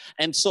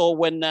 And so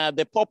when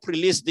the Pope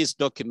released these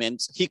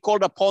documents, he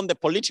called upon the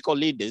political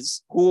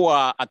leaders who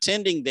are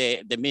attending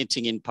the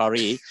meeting in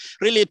Paris,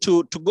 really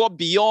to go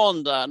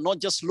beyond not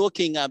just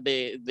looking at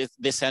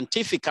the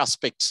scientific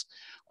aspects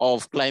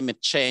of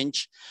climate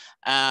change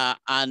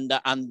and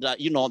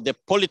you know, the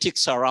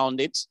politics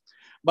around it,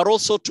 but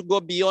also to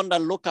go beyond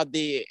and look at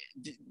the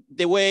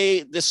the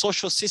way the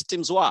social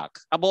systems work,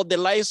 about the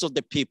lives of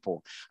the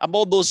people,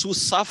 about those who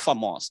suffer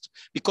most.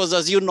 Because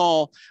as you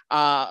know,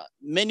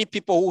 many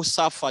people who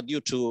suffer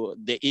due to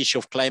the issue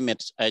of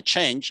climate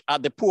change are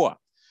the poor.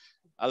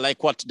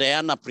 Like what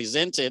Diana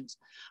presented,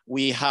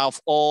 we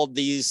have all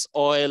these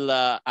oil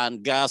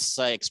and gas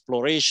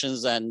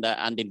explorations and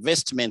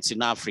investments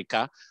in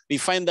Africa. We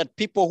find that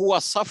people who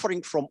are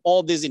suffering from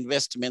all these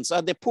investments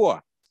are the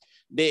poor.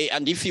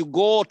 And if you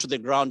go to the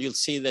ground, you'll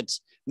see that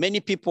many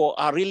people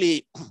are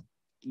really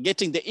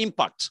getting the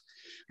impact.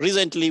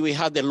 Recently, we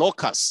had the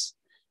locusts,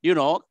 you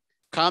know,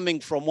 coming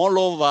from all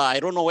over. I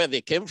don't know where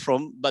they came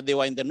from, but they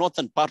were in the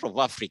northern part of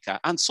Africa.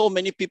 And so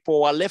many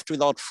people were left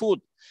without food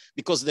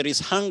because there is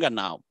hunger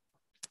now.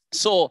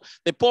 So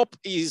the Pope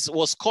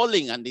was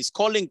calling, and is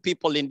calling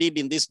people indeed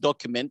in this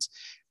document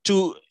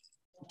to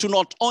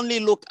not only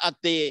look at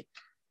the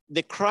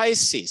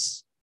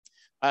crisis,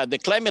 the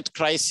climate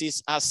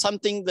crisis as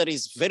something that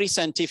is very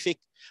scientific,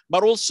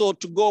 but also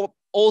to go,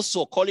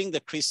 also calling the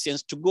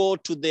Christians to go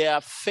to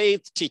their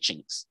faith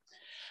teachings.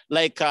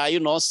 Like, you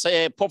know,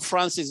 say Pope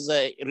Francis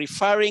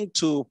referring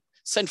to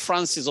St.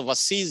 Francis of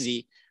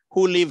Assisi,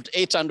 who lived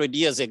 800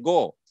 years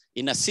ago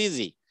in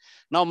Assisi.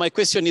 Now, my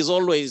question is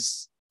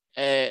always,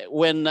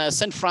 when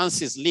St.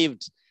 Francis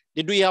lived,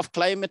 did we have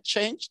climate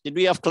change? Did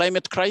we have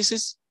climate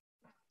crisis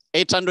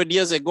 800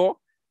 years ago?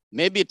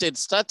 Maybe it had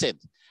started.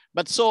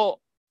 But so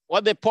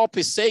what the Pope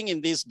is saying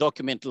in this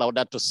document,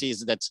 Laudato Si,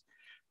 is that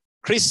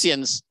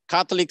Christians,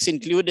 Catholics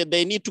included,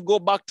 they need to go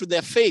back to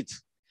their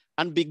faith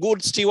and be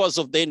good stewards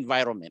of the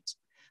environment.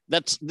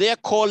 That their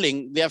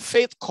calling, their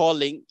faith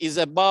calling, is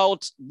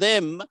about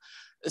them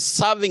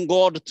serving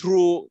God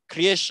through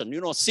creation,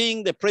 you know,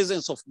 seeing the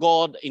presence of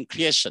God in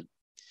creation.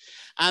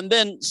 And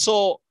then,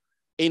 so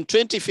in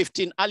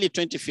 2015, early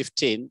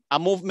 2015, a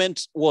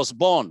movement was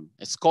born.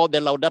 It's called the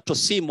Laudato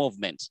Si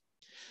movement.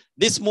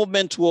 This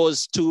movement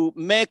was to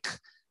make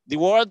the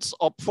words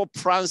of Pope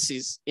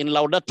Francis in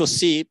Laudato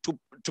Si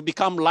to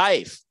become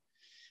life,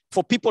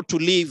 for people to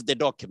live the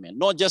document,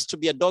 not just to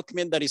be a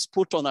document that is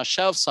put on a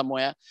shelf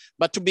somewhere,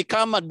 but to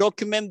become a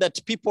document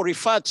that people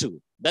refer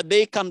to, that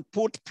they can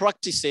put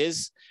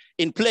practices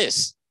in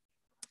place.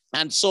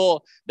 And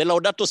so the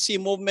Laudato Si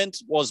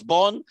movement was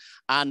born.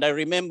 And I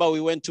remember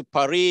we went to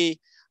Paris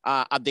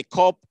at the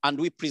COP, and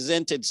we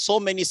presented so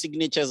many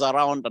signatures,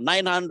 around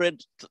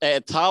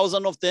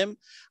 900,000 of them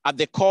at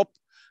the COP,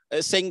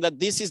 saying that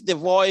this is the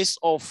voice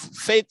of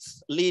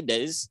faith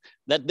leaders,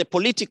 that the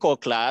political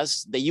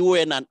class, the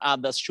UN and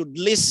others, should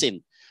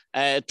listen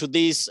to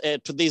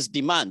these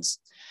demands.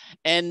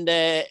 And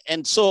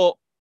so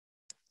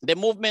the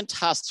movement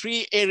has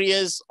 3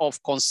 areas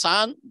of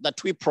concern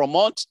that we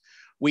promote.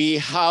 We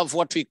have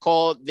what we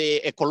call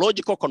the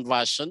ecological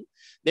conversion.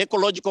 The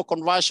ecological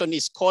conversion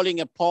is calling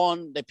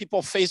upon the people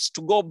of faith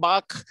to go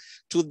back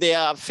to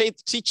their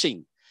faith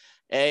teaching.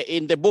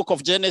 In the book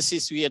of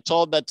Genesis, we are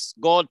told that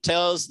God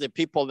tells the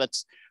people that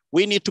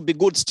we need to be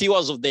good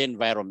stewards of the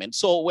environment.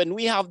 So when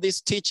we have these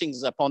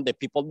teachings upon the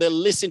people, they'll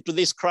listen to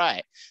this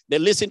cry. They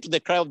listen to the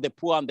cry of the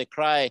poor and the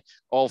cry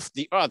of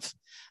the earth.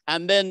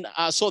 And then,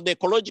 so the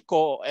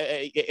ecological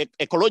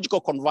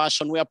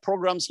conversion, we have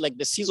programs like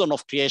the Season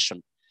of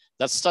Creation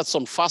that starts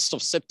on 1st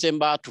of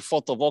September to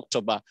 4th of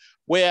October,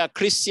 where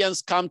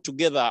Christians come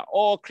together,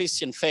 all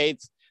Christian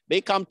faith, they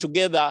come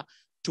together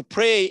to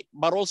pray,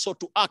 but also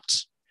to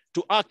act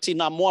in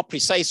a more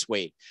precise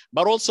way.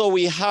 But also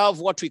we have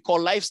what we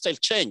call lifestyle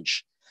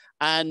change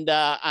and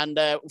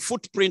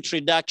footprint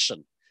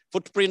reduction.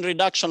 Footprint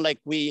reduction, like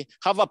we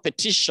have a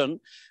petition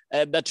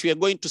that we are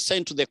going to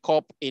send to the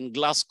COP in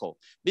Glasgow.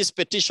 This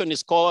petition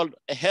is called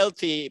a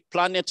Healthy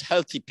Planet,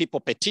 Healthy People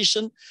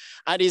petition.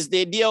 And is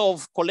the idea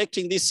of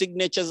collecting these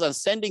signatures and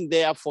sending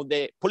there for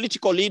the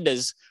political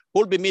leaders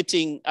who will be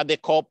meeting at the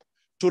COP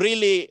to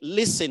really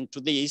listen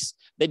to this,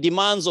 the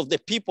demands of the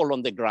people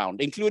on the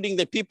ground, including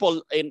the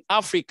people in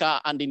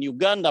Africa and in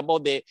Uganda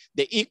about the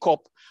ECOP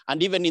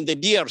and even in the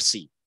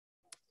DRC.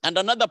 And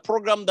another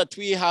program that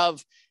we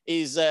have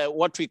is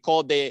what we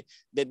call the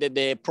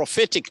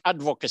prophetic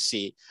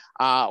advocacy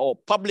or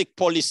public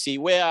policy,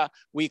 where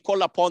we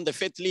call upon the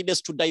faith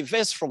leaders to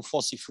divest from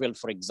fossil fuel,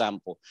 for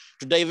example,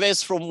 to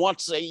divest from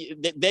what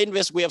they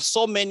invest. We have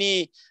so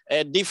many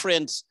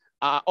different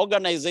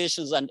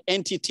organizations and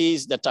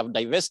entities that have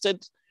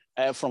divested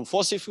from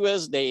fossil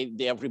fuels. They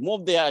have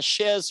removed their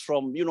shares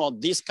from, you know,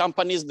 these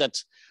companies that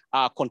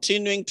are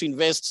continuing to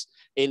invest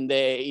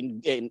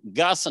in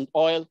gas and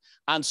oil.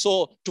 And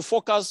so to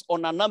focus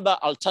on another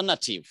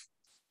alternative,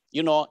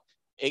 you know,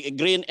 a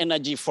green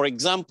energy, for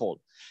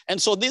example.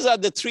 And so these are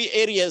the 3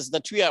 areas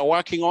that we are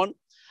working on.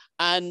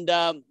 And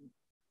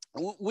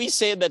we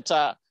say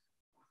that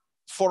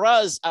for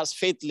us as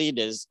faith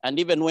leaders, and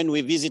even when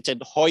we visited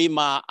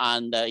Hoima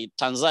and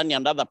Tanzania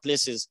and other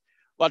places,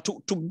 but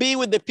to be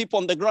with the people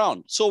on the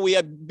ground. So we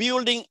are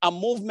building a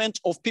movement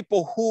of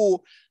people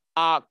who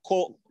are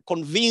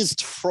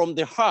convinced from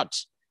the heart.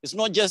 It's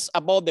not just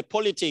about the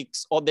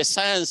politics or the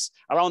science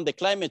around the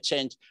climate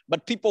change,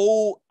 but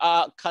people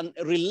who can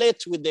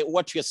relate with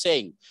what you're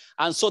saying.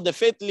 And so the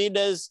faith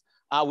leaders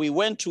We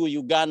went to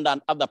Uganda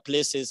and other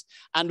places,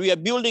 and we are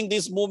building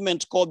this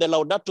movement called the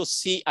Laudato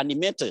Si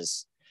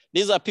animators.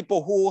 These are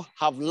people who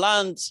have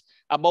learned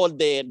about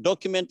the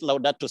document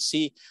Laudato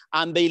Si,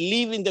 and they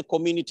live in the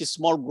community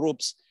small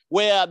groups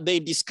where they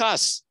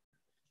discuss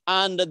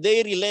and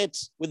they relate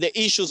with the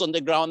issues on the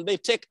ground. They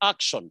take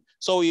action.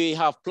 So we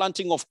have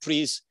planting of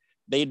trees.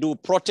 They do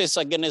protests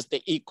against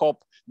the ECOP.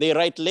 They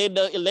write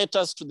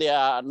letters to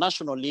their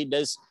national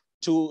leaders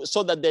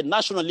so that the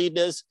national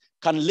leaders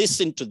can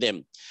listen to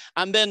them.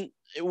 And then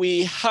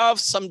we have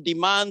some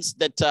demands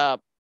that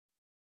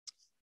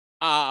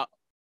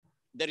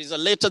there is a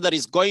letter that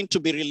is going to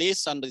be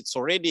released, and it's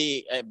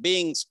already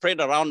being spread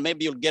around.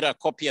 Maybe you'll get a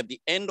copy at the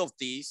end of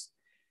this.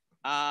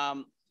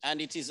 And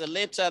it is a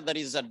letter that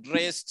is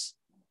addressed,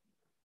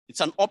 it's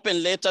an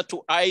open letter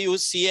to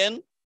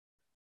IUCN.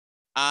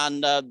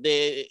 And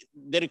the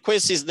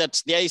request is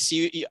that the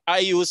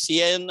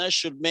IUCN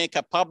should make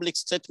a public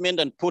statement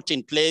and put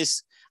in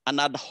place an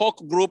ad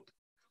hoc group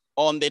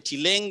on the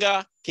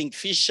Tilenga,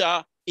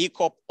 Kingfisher,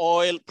 ECOP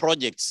oil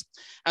projects.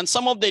 And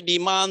some of the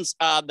demands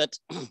are that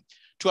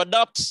to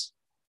adopt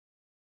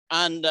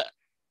and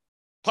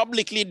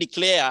publicly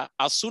declare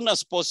as soon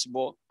as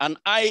possible an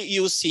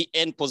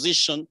IUCN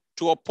position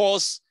to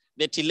oppose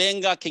the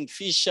Tilenga,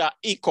 Kingfisher,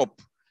 ECOP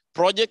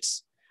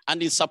projects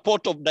and in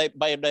support of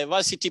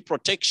biodiversity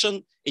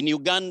protection in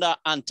Uganda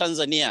and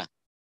Tanzania.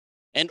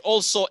 And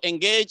also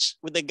engage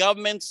with the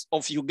governments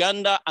of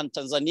Uganda and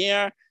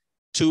Tanzania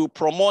to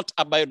promote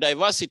a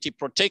biodiversity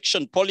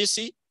protection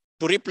policy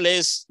to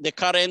replace the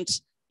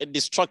current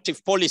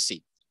destructive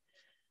policy.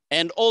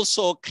 And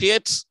also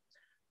create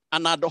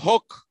an ad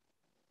hoc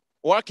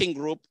working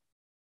group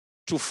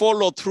to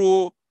follow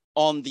through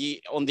on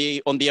the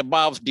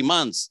above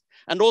demands.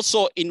 And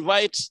also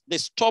invite the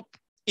Stop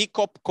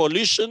ECOP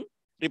Coalition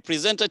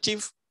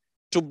representative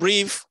to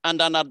brief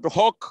and an ad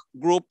hoc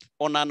group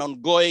on an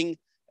ongoing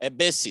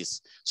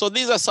basis. So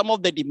these are some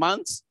of the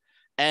demands,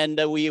 and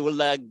we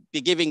will be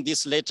giving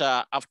this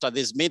later after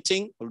this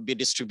meeting. We'll be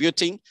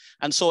distributing.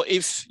 And so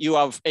if you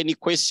have any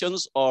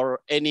questions or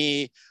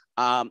any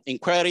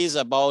inquiries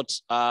about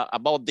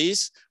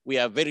this, we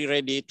are very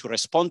ready to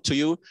respond to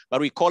you, but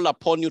we call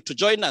upon you to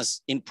join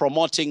us in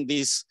promoting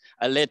this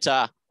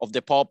letter of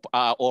the Pope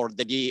or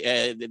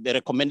the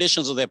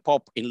recommendations of the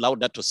Pope in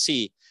Laudato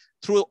Si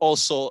through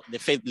also the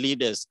faith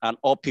leaders and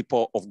all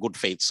people of good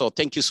faith. So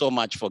thank you so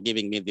much for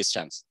giving me this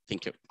chance.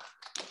 Thank you.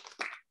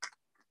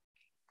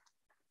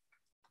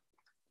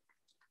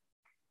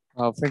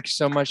 Well, thank you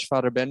so much,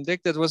 Father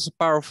Benedict. That was a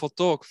powerful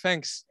talk.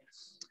 Thanks.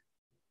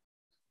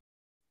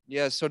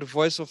 Yeah, so the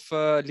voice of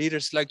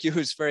leaders like you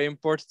is very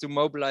important to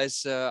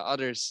mobilize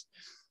others.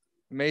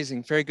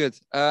 Amazing, very good.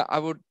 I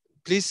would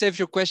please save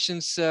your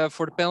questions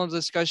for the panel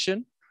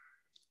discussion.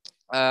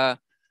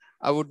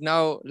 I would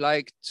now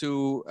like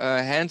to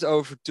hand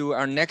over to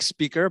our next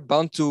speaker,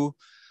 Bantu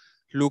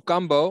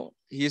Lukambo.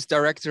 He is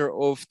director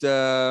of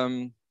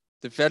the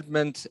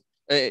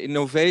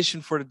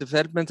Innovation for the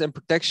Development and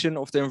Protection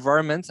of the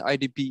Environment,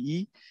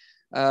 IDPE.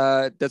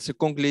 That's a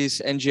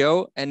Congolese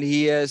NGO, and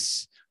he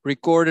has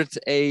recorded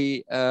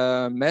a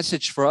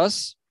message for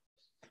us.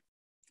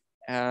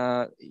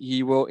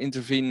 He will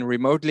intervene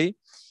remotely.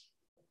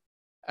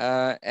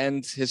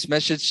 And his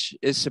message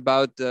is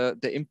about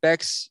the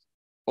impacts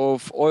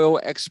of oil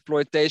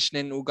exploitation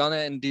in Uganda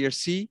and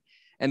DRC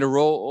and the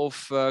role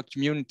of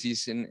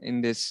communities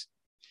in this.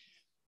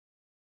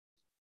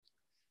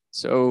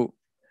 So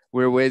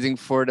we're waiting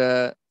for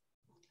the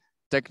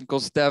technical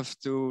staff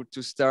to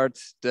start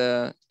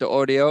the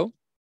audio.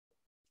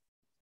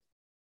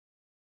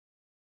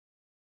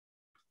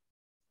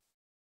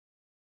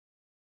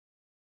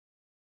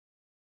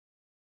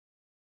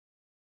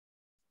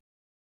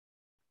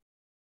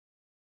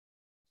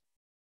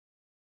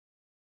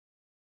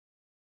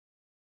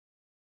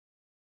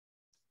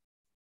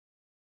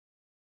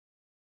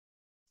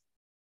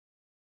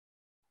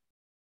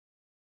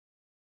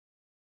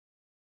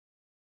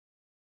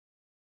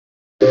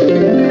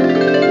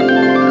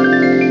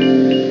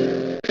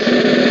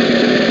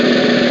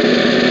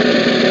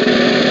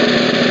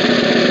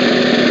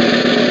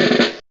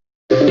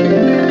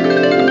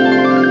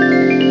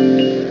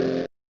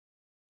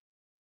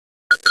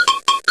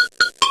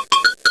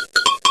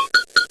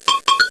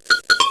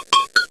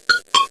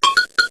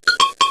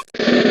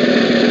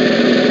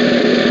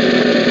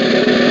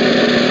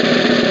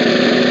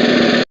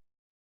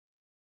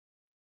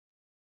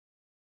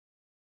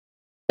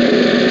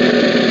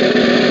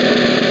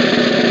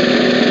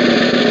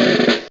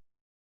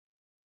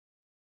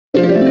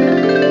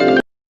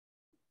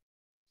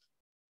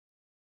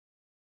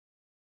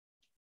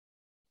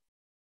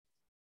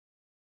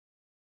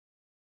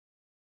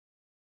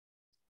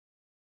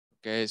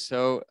 Okay,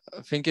 so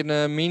I think in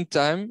the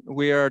meantime,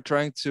 we are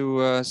trying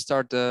to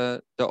start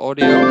the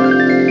audio.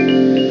 Oh,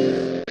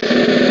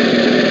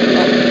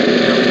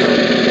 there we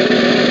go.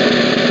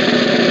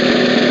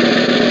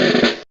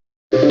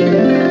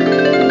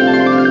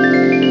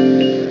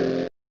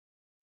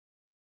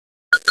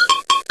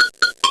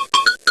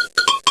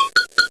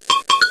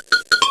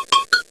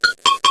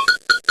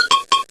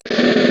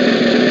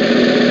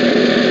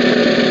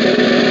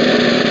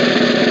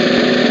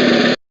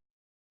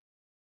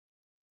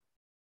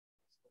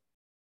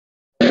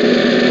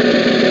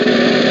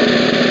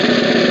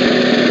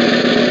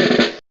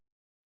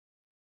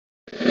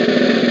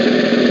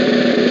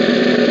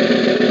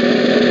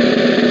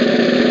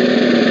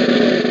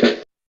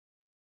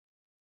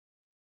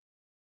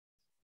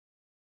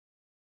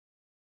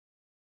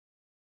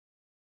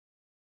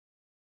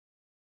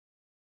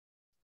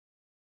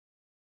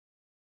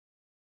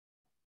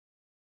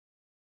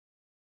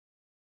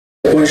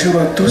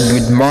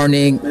 Good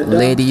morning,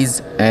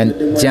 ladies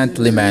and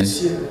gentlemen.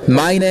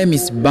 My name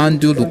is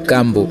Bandu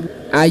Lukambo.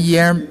 I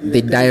am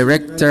the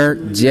Director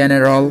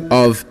General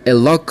of a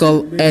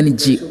local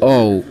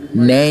NGO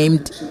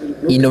named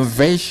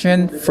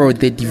Innovation for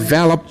the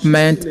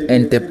Development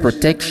and the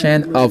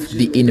Protection of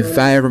the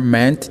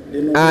Environment,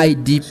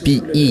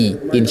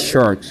 IDPE in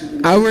short.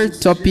 Our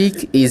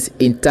topic is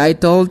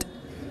entitled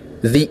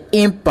The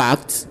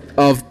Impacts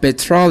of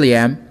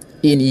Petroleum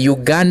in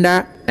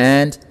Uganda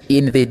and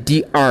in the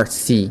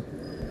DRC.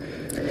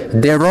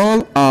 The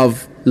role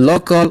of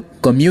local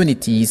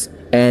communities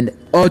and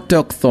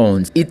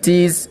autochthones. It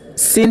is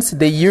since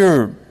the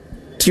year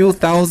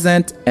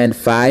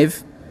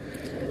 2005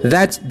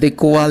 that the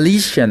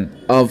coalition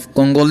of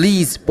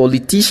Congolese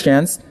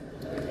politicians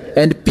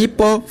and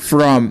people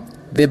from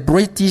the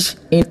British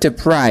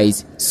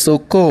enterprise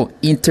Soko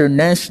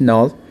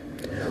International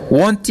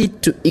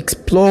wanted to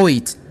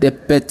exploit the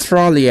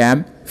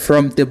petroleum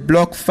from the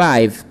Block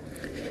 5.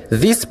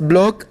 This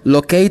block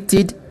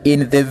located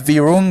in the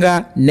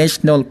Virunga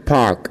National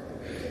Park,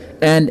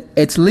 and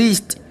at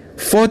least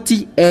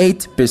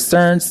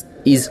 48%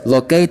 is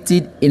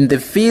located in the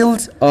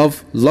fields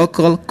of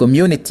local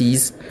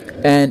communities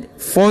and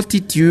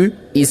 42%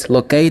 is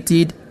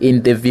located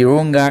in the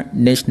Virunga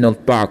National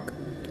Park.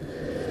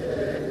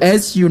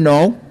 As you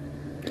know,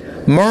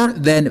 more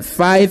than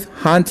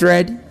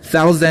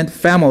 500,000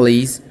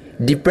 families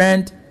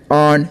depend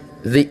on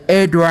the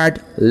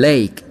Edward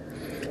Lake.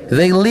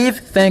 They live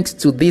thanks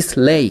to this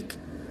lake.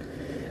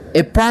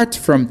 Apart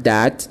from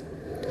that,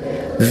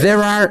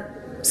 there are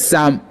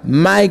some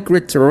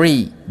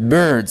migratory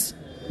birds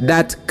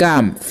that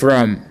come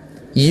from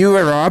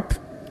Europe,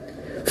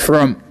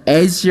 from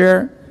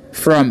Asia,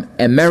 from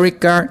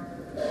America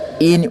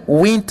in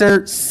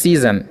winter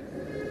season.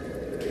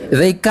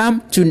 They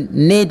come to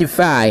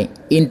nidify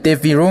in the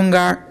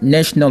Virunga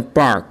National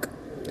Park.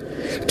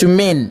 To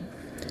mean,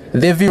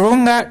 the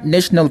Virunga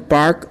National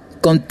Park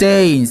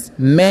contains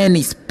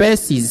many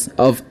species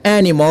of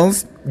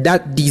animals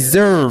that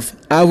deserve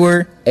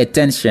our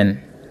attention.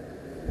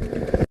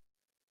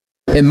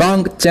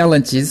 Among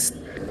challenges,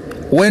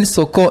 when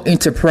Soko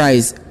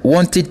Enterprise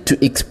wanted to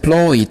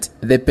exploit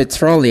the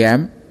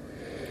petroleum,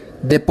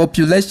 the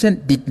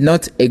population did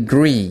not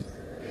agree.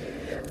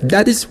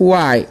 That is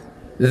why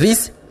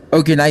this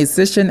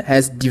organization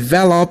has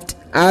developed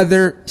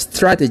other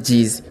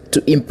strategies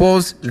to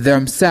impose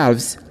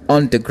themselves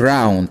on the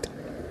ground.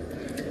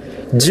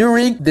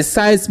 During the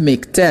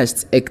seismic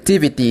test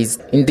activities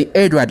in the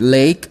Edward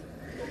Lake,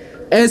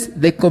 as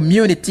the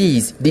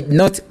communities did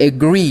not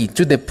agree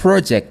to the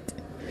project,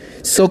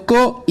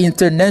 Soko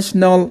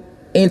International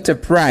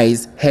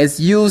Enterprise has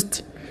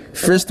used,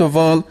 first of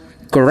all,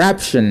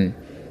 corruption,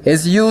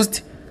 has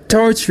used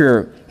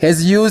torture,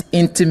 has used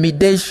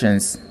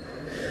intimidations.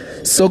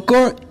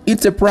 Soko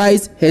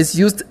Enterprise has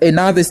used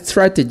another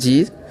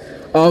strategy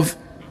of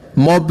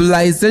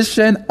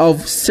mobilization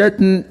of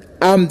certain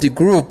armed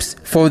groups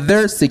for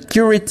their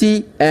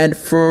security and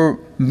for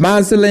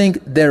muzzling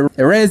the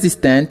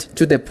resistant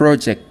to the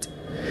project.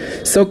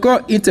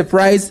 Soko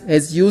Enterprise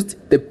has used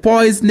the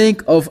poisoning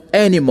of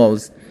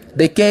animals,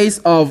 the case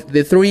of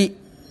the 3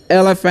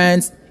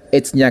 elephants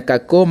at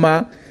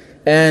Nyakakoma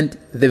and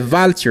the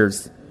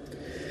vultures.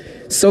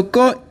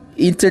 Soko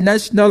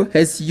International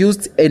has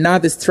used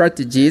another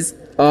strategies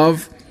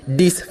of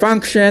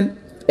dysfunction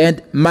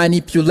and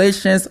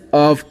manipulations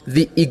of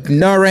the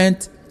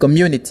ignorant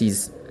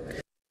communities.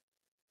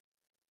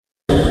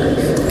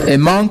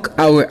 Among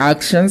our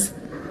actions,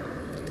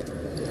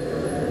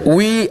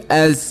 we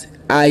as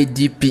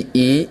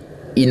IDPE,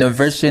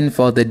 Innovation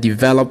for the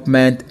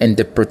Development and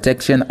the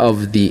Protection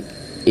of the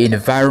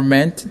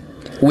Environment,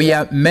 we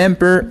are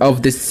member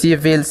of the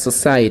civil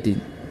society.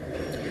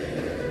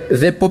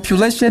 The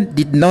population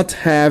did not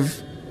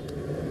have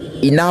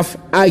enough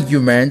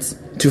arguments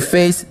to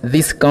face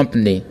this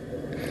company.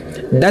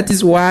 That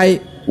is why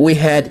we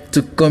had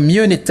to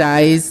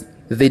communitize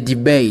the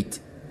debate.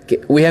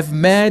 We have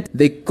made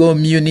the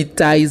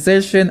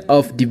communitization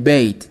of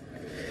debate.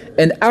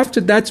 And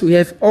after that, we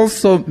have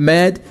also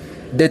made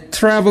the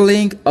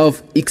traveling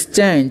of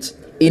exchange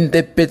in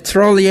the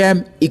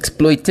petroleum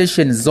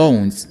exploitation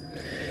zones.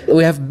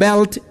 We have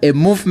built a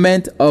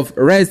movement of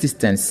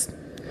resistance.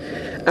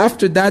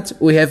 After that,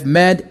 we have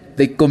made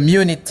the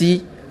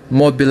community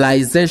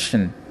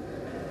mobilization.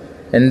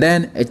 And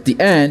then at the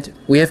end,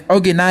 we have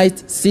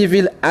organized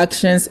civil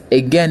actions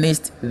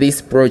against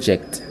this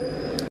project.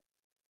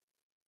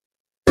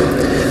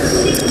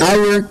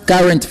 Our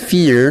current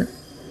fear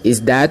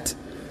is that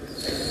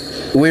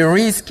we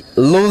risk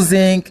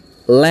losing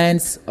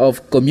lands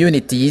of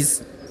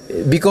communities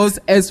because,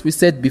 as we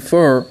said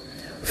before,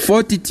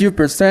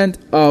 42%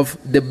 of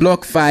the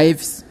Block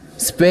 5's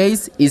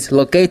space is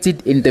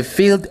located in the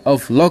field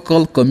of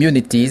local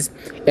communities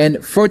and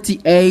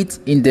 48%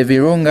 in the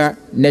Virunga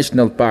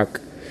National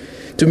Park.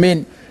 To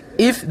mean,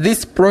 if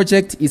this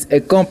project is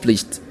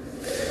accomplished,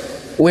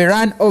 we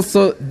run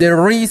also the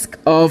risk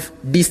of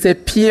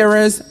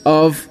disappearance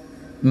of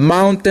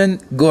mountain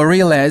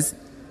gorillas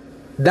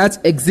that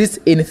exists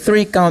in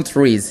 3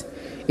 countries,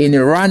 in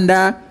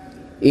Rwanda,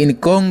 in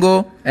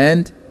Congo,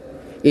 and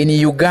in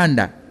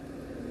Uganda.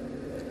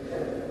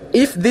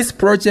 If this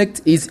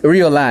project is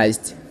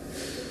realized,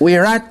 we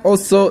run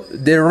also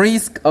the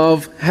risk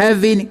of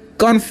having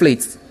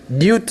conflicts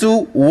due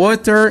to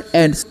water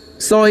and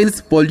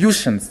soils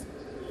pollutions.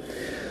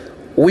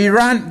 We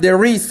run the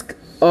risk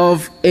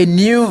of a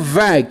new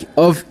vague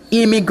of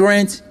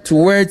immigrants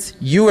towards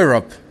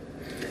Europe.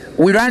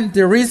 We run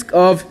the risk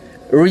of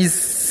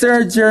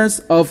resurgence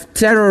of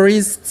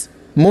terrorist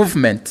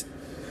movement.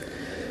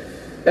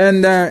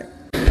 And the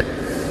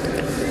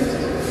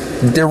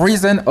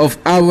reason of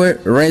our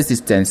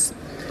resistance.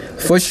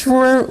 For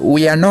sure,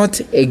 we are not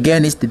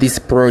against this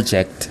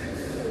project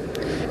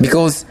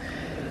because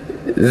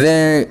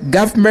the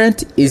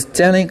government is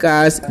telling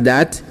us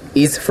that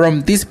it's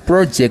from this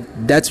project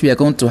that we are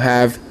going to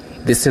have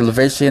the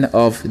salvation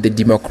of the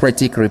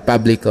Democratic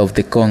Republic of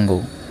the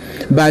Congo.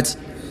 But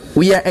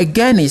we are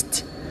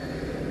against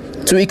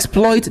to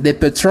exploit the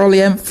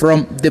petroleum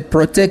from the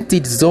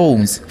protected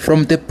zones,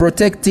 from the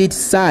protected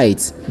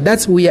sites.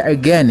 That's we are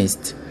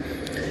against.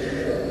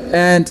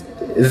 And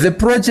the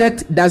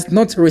project does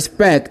not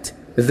respect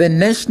the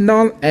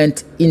national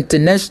and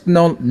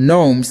international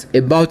norms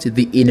about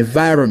the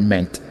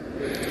environment.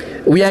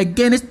 We are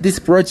against this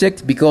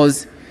project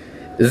because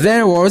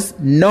there was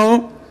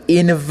no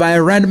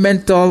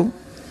environmental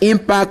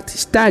impact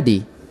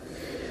study.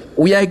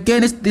 We are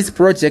against this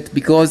project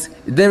because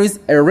there is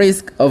a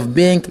risk of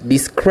being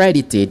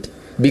discredited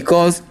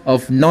because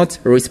of not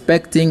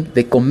respecting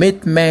the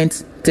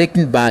commitments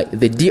taken by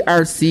the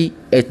DRC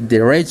at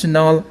the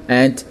regional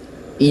and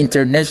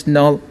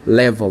international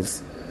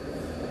levels.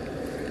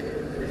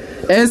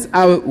 As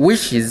our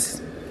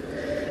wishes,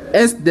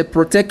 as the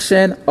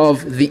protection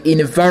of the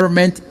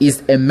environment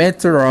is a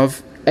matter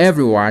of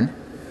everyone,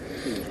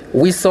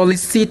 we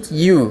solicit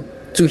you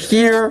to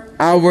hear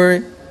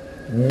our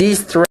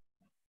distress.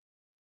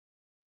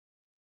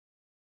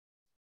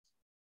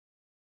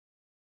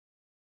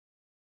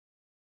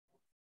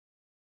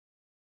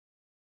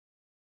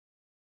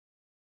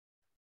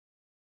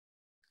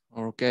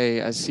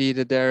 Okay, I see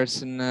that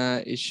there's an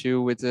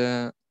issue with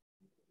the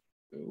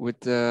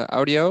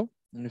audio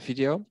and the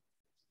video.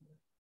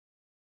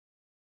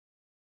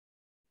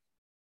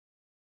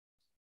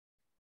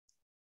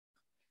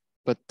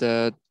 But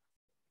but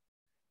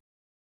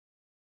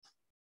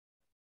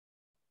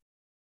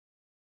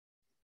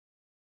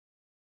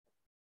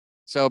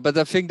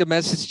I think the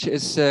message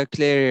is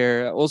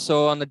clear here.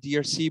 Also on the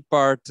DRC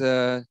part,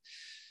 the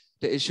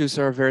issues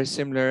are very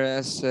similar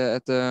as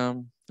at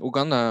the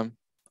Uganda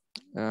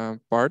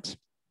part.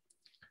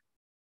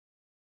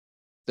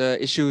 The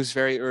issue is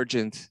very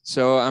urgent.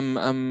 So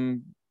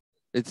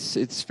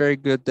it's very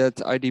good that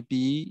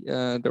IDP,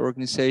 the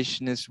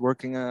organization, is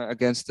working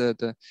against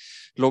the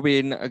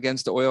lobbying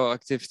against the oil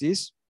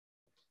activities.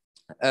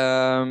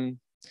 So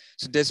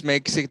this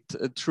makes it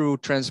a true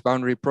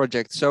transboundary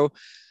project. So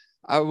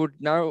I would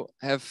now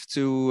have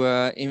to,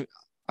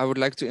 I would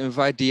like to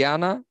invite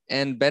Diana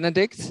and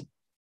Benedict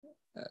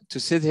to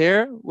sit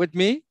here with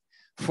me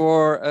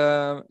for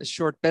a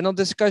short panel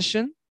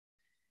discussion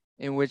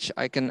in which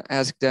I can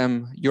ask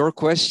them your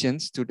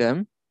questions to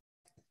them.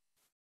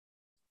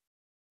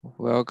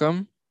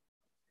 Welcome.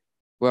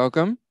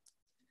 Welcome.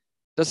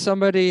 Does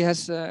somebody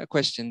has a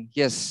question?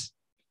 Yes.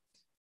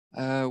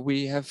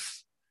 We have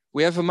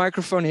a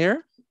microphone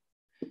here.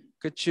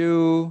 Could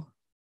you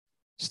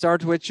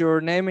start with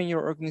your name and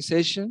your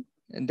organization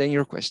and then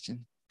your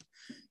question?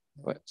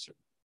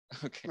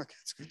 Okay,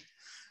 that's good.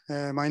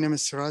 My name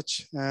is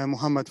Siraj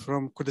Muhammad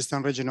from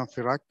Kurdistan region of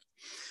Iraq.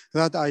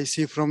 That I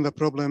see from the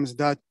problems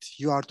that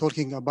you are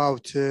talking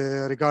about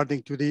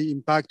regarding to the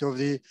impact of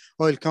the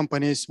oil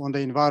companies on the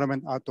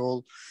environment at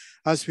all.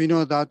 As we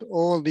know that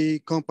all the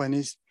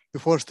companies,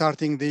 before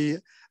starting the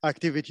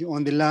activity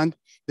on the land,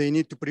 they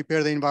need to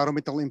prepare the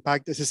environmental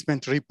impact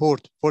assessment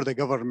report for the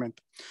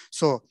government.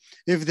 So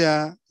if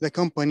the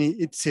company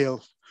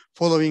itself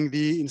following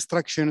the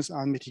instructions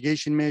and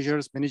mitigation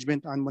measures,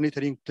 management and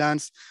monitoring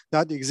plans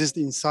that exist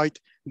inside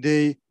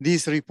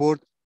this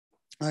report,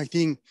 I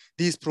think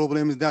these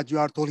problems that you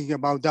are talking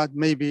about, that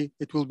maybe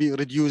it will be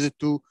reduced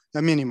to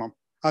the minimum,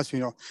 as we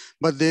know.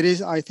 But there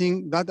is, I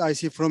think that I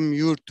see from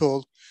your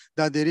talk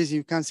that there is,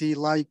 you can see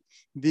like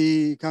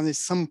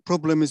some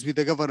problems with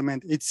the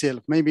government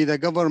itself. Maybe the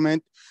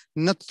government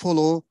not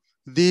follow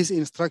these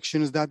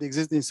instructions that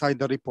exist inside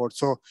the report.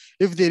 So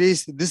if there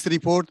is this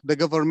report, the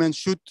government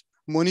should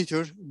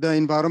monitor the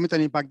environmental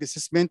impact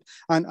assessment,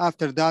 and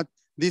after that,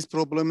 these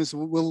problems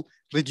will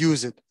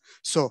reduce it.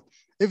 So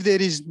if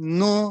there is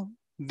no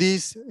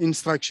these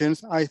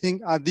instructions, I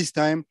think at this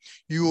time,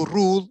 your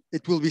rule,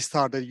 it will be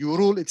started. Your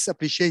rule, it's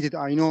appreciated.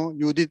 I know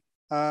you did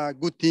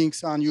good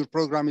things and your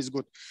program is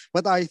good.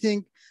 But I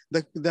think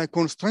the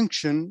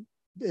construction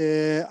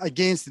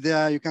against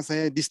the, you can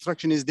say,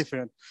 destruction is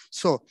different.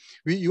 So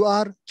you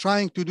are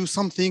trying to do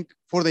something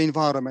for the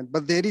environment,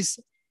 but there is,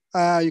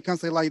 you can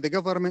say like the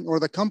government or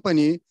the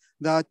company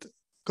that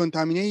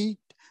contaminate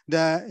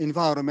the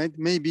environment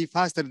maybe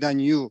faster than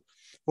you.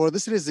 For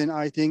this reason,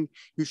 I think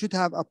you should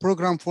have a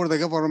program for the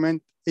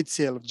government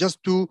itself, just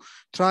to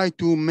try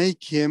to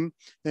make him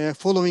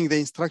following the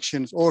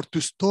instructions or to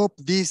stop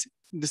this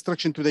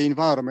destruction to the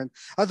environment.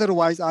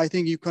 Otherwise, I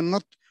think you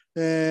cannot,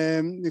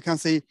 you can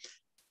say,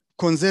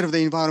 conserve the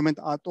environment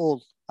at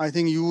all. I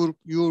think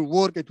your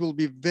work, it will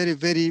be very,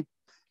 very,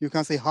 you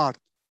can say, hard.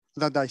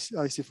 That I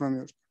see from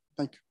you.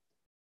 Thank you.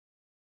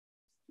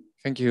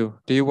 Thank you.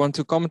 Do you want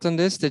to comment on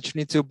this, that you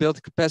need to build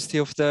the capacity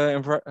of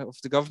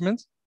the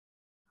government?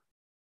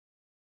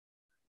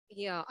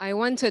 Yeah, I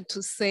wanted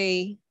to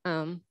say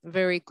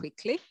very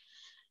quickly,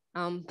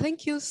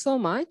 thank you so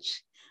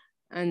much.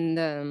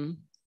 And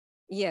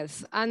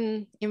yes,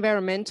 an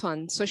environmental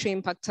and social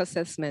impact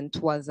assessment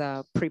was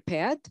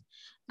prepared,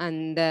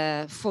 and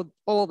for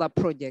all the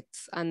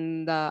projects,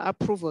 and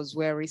approvals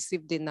were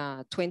received in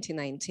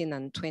 2019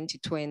 and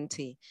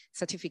 2020.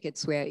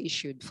 Certificates were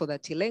issued for the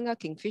Tilenga,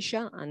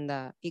 Kingfisher, and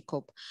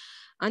ECOP.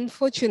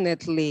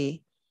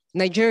 Unfortunately,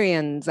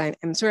 Nigerians,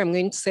 I'm sorry, I'm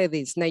going to say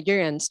this,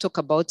 Nigerians talk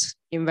about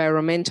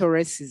environmental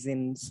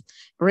racism.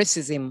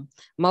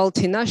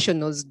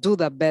 Multinationals do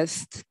the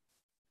best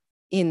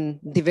in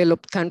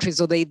developed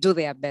countries, or they do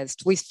their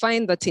best. We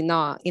find that in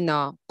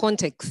our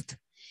context,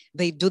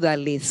 they do the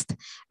least.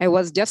 I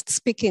was just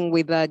speaking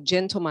with a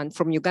gentleman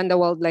from Uganda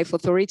Wildlife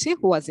Authority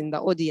who was in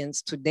the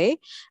audience today,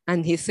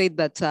 and he said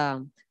that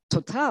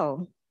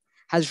Total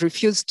has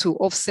refused to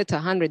offset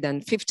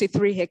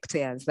 153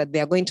 hectares that they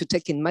are going to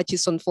take in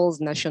Murchison Falls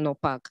National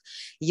Park.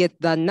 Yet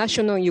the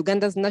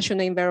Uganda's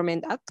National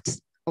Environment Act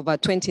of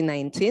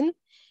 2019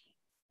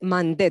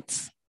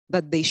 mandates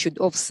that they should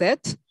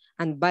offset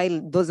and buy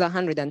those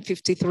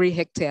 153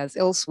 hectares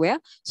elsewhere,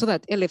 so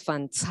that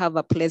elephants have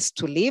a place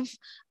to live,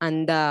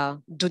 and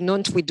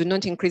we do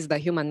not increase the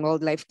human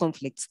wildlife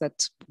conflicts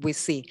that we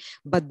see,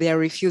 but they are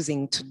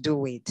refusing to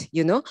do it,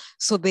 you know?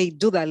 So they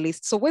do the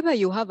list. So whether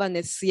you have an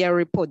SCR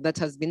report that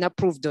has been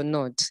approved or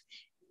not,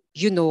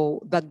 you know,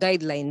 the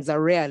guidelines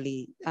are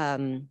rarely, are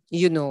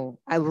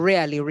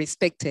rarely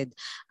respected.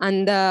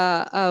 And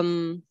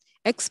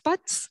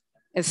experts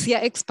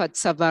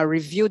have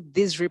reviewed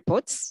these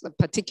reports,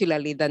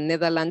 particularly the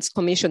Netherlands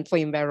Commission for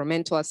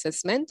Environmental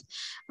Assessment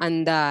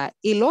and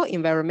ILO,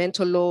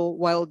 Environmental Law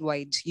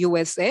Worldwide,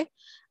 USA,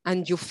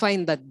 and you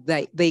find that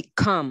they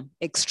come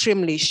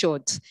extremely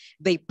short.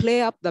 They play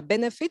up the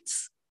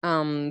benefits,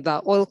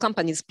 the oil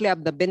companies play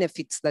up the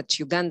benefits that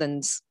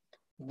Ugandans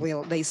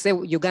will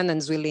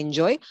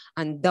enjoy,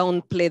 and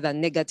downplay the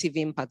negative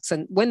impacts.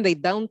 And when they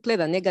downplay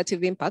the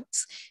negative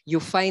impacts, you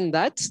find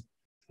that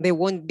they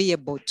won't be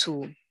able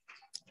to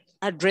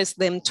address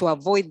them, to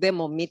avoid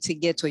them or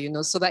mitigate, or, you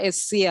know, so the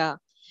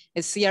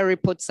SCR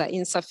reports are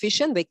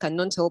insufficient. They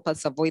cannot help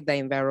us avoid the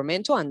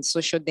environmental and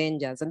social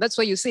dangers. And that's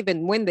why you see,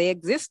 even when they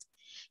exist,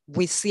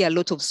 we see a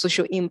lot of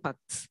social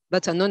impacts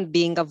that are not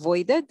being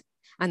avoided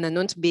and are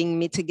not being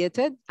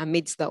mitigated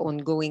amidst the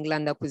ongoing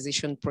land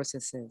acquisition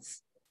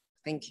processes.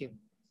 Thank you.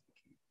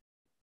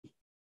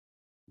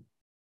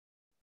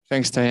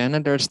 Thanks, Diana.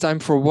 There's time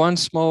for one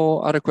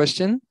small other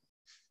question.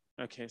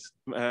 Okay.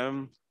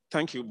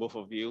 Thank you, both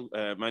of you.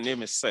 My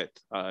name is Seth.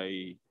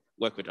 I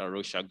work with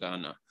Arusha,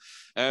 Ghana.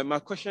 My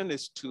question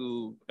is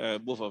to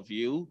both of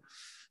you.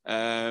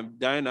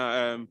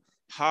 Diana,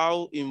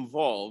 how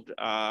involved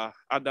are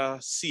other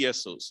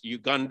CSOs,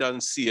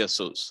 Ugandan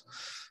CSOs,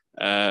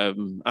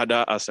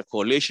 either as a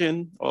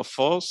coalition or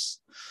force,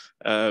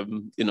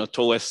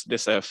 towards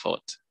this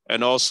effort?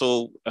 And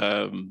also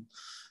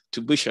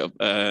to Bishop,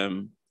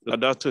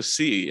 Laudato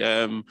Si,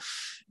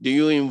 do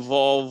you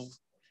involve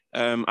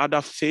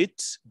other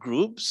faith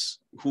groups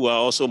who are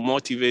also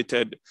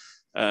motivated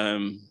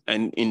and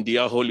in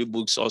their holy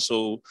books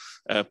also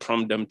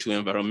prompt them to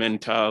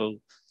environmental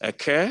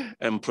care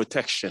and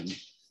protection?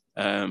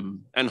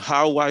 And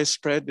how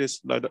widespread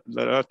is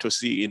Laudato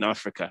Si in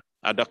Africa,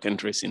 other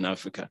countries in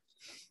Africa?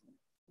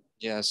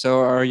 Yeah, so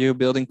are you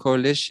building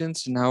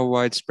coalitions, and how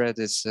widespread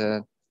is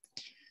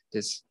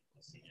this?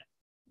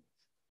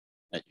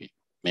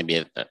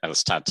 Maybe I'll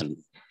start and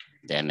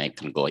then I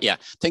can go. Yeah,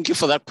 thank you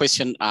for that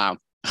question.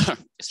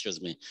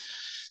 Excuse me.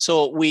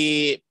 So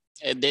the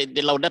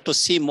Laudato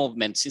Si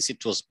movement, since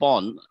it was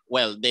born,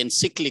 well, the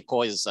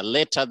encyclical is a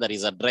letter that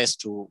is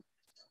addressed to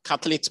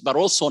Catholics, but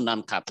also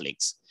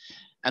non-Catholics.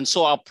 And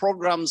so our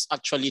programs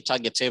actually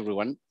target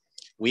everyone.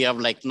 We have,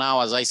 like now,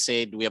 as I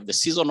said, we have the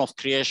season of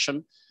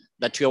creation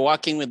that we are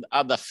working with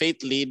other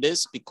faith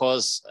leaders,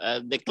 because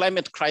the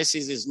climate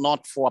crisis is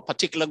not for a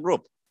particular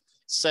group.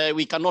 So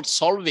we cannot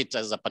solve it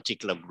as a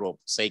particular group,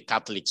 say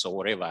Catholics or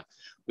whatever.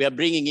 We are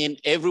bringing in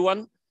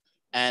everyone.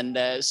 And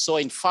so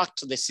in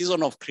fact, the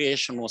season of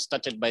creation was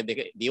started by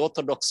the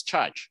Orthodox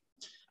Church.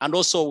 And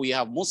also we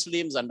have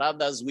Muslims and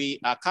others. We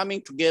are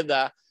coming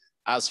together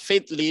as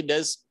faith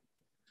leaders,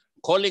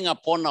 calling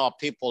upon our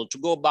people to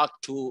go back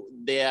to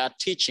their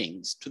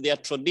teachings, to their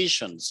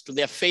traditions, to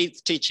their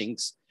faith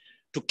teachings,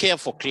 to care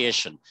for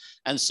creation.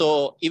 And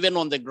so even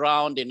on the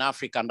ground in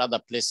Africa and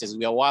other places,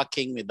 we are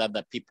working with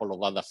other people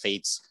of other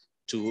faiths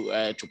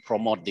to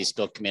promote this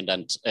document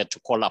and to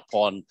call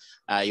upon,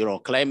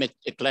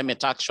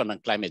 climate action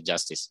and climate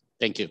justice.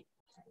 Thank you.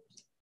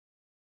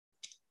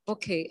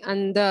 Okay,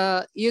 and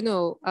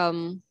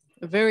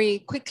very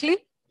quickly,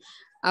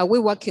 are we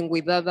working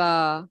with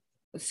other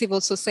civil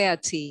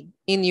society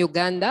in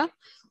Uganda?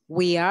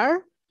 We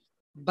are,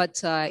 but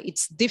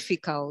it's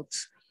difficult.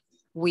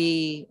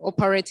 We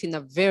operate in a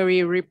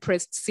very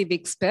repressed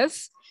civic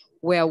space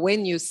where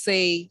when you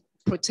say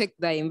protect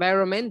the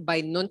environment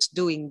by not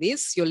doing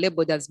this, you're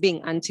labeled as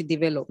being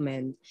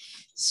anti-development.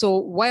 So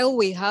while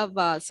we have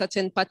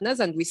certain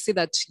partners and we see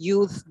that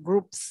youth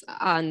groups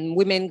and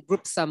women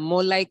groups are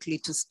more likely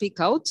to speak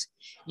out,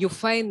 you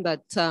find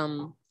that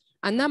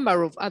a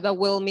number of other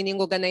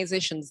well-meaning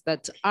organizations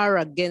that are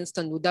against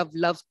and would have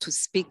loved to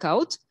speak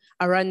out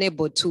are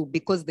unable to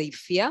because they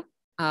fear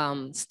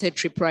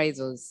state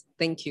reprisals.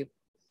 Thank you.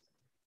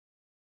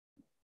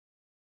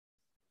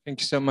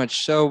 Thank you so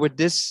much. So with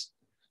this,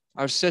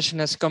 our session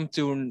has come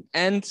to an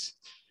end.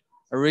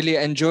 I really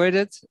enjoyed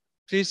it.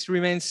 Please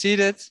remain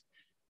seated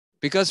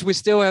because we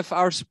still have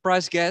our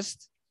surprise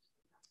guest.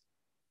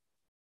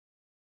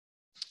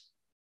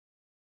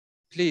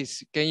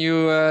 Please, can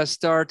you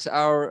start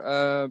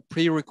our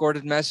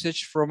pre-recorded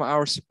message from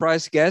our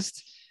surprise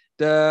guest?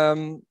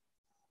 So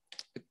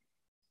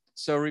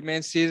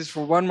remain seated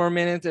for one more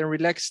minute and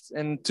relaxed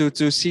and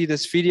to see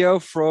this video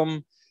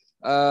from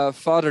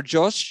Father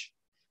Josh.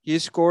 He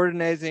is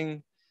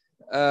coordinating.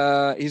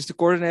 He's the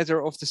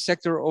coordinator of the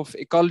sector of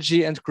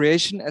ecology and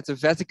creation at the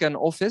Vatican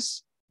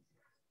office.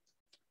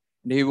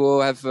 And he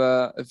will have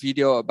a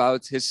video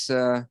about his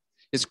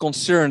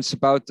concerns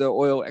about the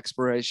oil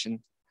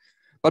exploration.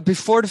 But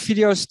before the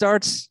video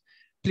starts,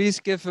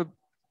 please give a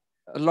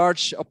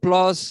large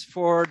applause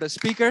for the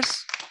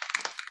speakers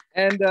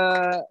and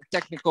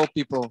technical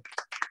people.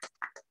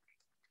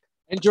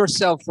 And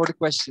yourself for the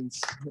questions.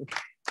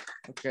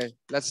 Okay,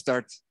 let's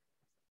start.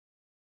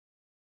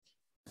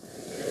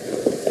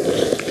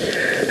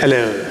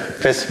 Hello,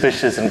 best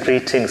wishes and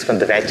greetings from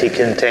the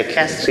Vatican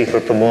Dicastery for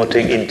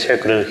promoting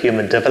integral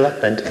human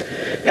development.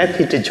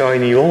 Happy to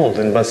join you all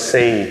and must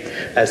say,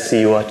 as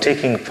you are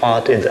taking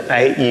part in the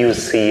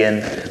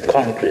IUCN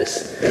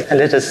Congress. And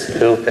let us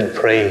hope and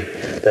pray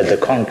that the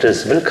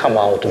Congress will come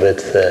out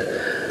with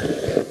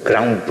the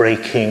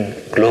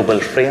groundbreaking global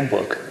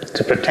framework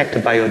to protect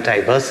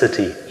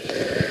biodiversity.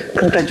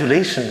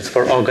 Congratulations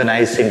for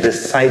organizing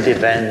this side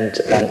event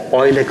on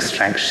oil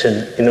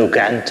extraction in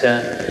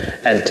Uganda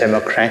and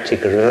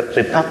Democratic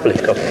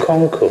Republic of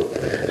Congo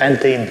and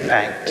the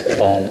impact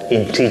on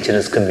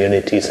indigenous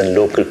communities and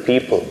local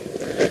people.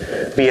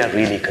 We are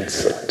really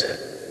concerned.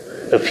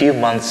 A few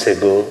months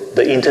ago,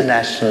 the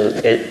International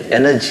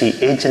Energy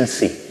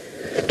Agency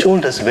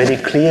told us very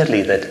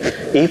clearly that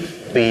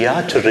if we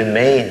are to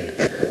remain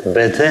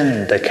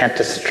within the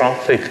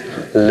catastrophic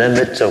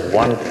limits of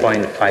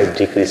 1.5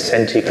 degrees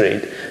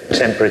centigrade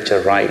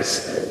temperature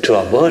rise to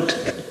avert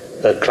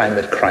a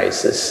climate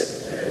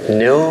crisis,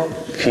 no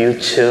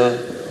future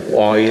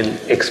oil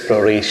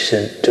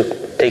exploration to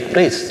take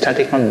place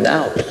starting from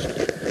now.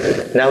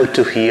 Now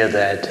to hear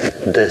that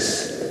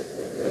this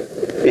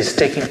is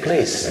taking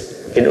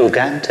place in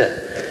Uganda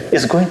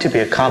is going to be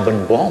a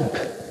carbon bomb.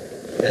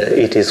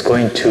 It is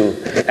going to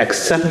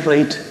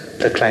accelerate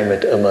the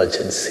climate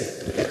emergency.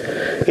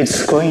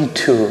 It's going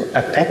to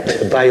affect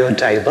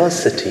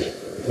biodiversity.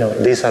 You know,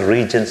 these are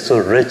regions so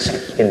rich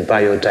in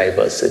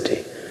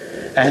biodiversity.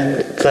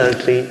 And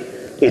thirdly,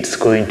 it's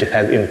going to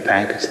have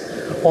impact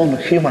on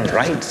human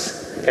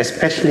rights,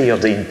 especially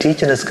of the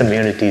indigenous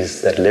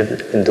communities that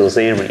live in those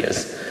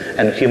areas,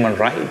 and human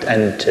rights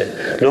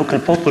and local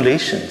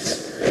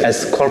populations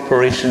as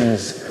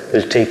corporations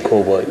will take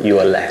over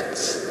your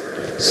lands.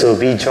 So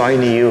we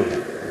join you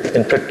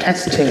in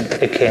protesting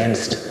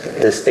against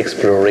this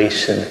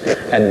exploration,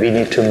 and we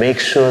need to make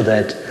sure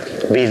that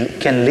we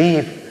can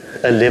leave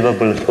a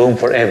livable home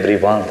for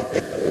everyone,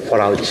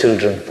 for our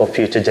children, for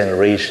future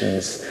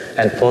generations,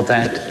 and for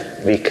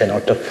that we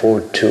cannot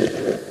afford to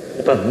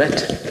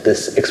permit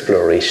this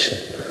exploration.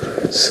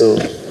 So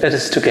let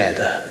us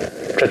together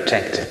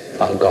protect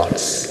our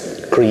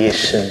God's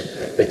creation,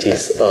 which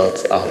is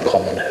Earth, our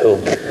common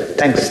home.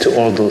 Thanks to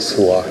all those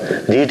who are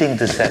leading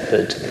this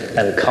effort,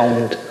 and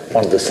count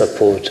on the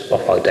support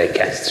of our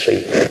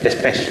dicastery,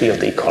 especially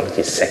of the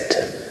ecology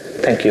sector.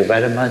 Thank you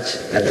very much,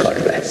 and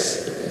God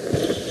bless.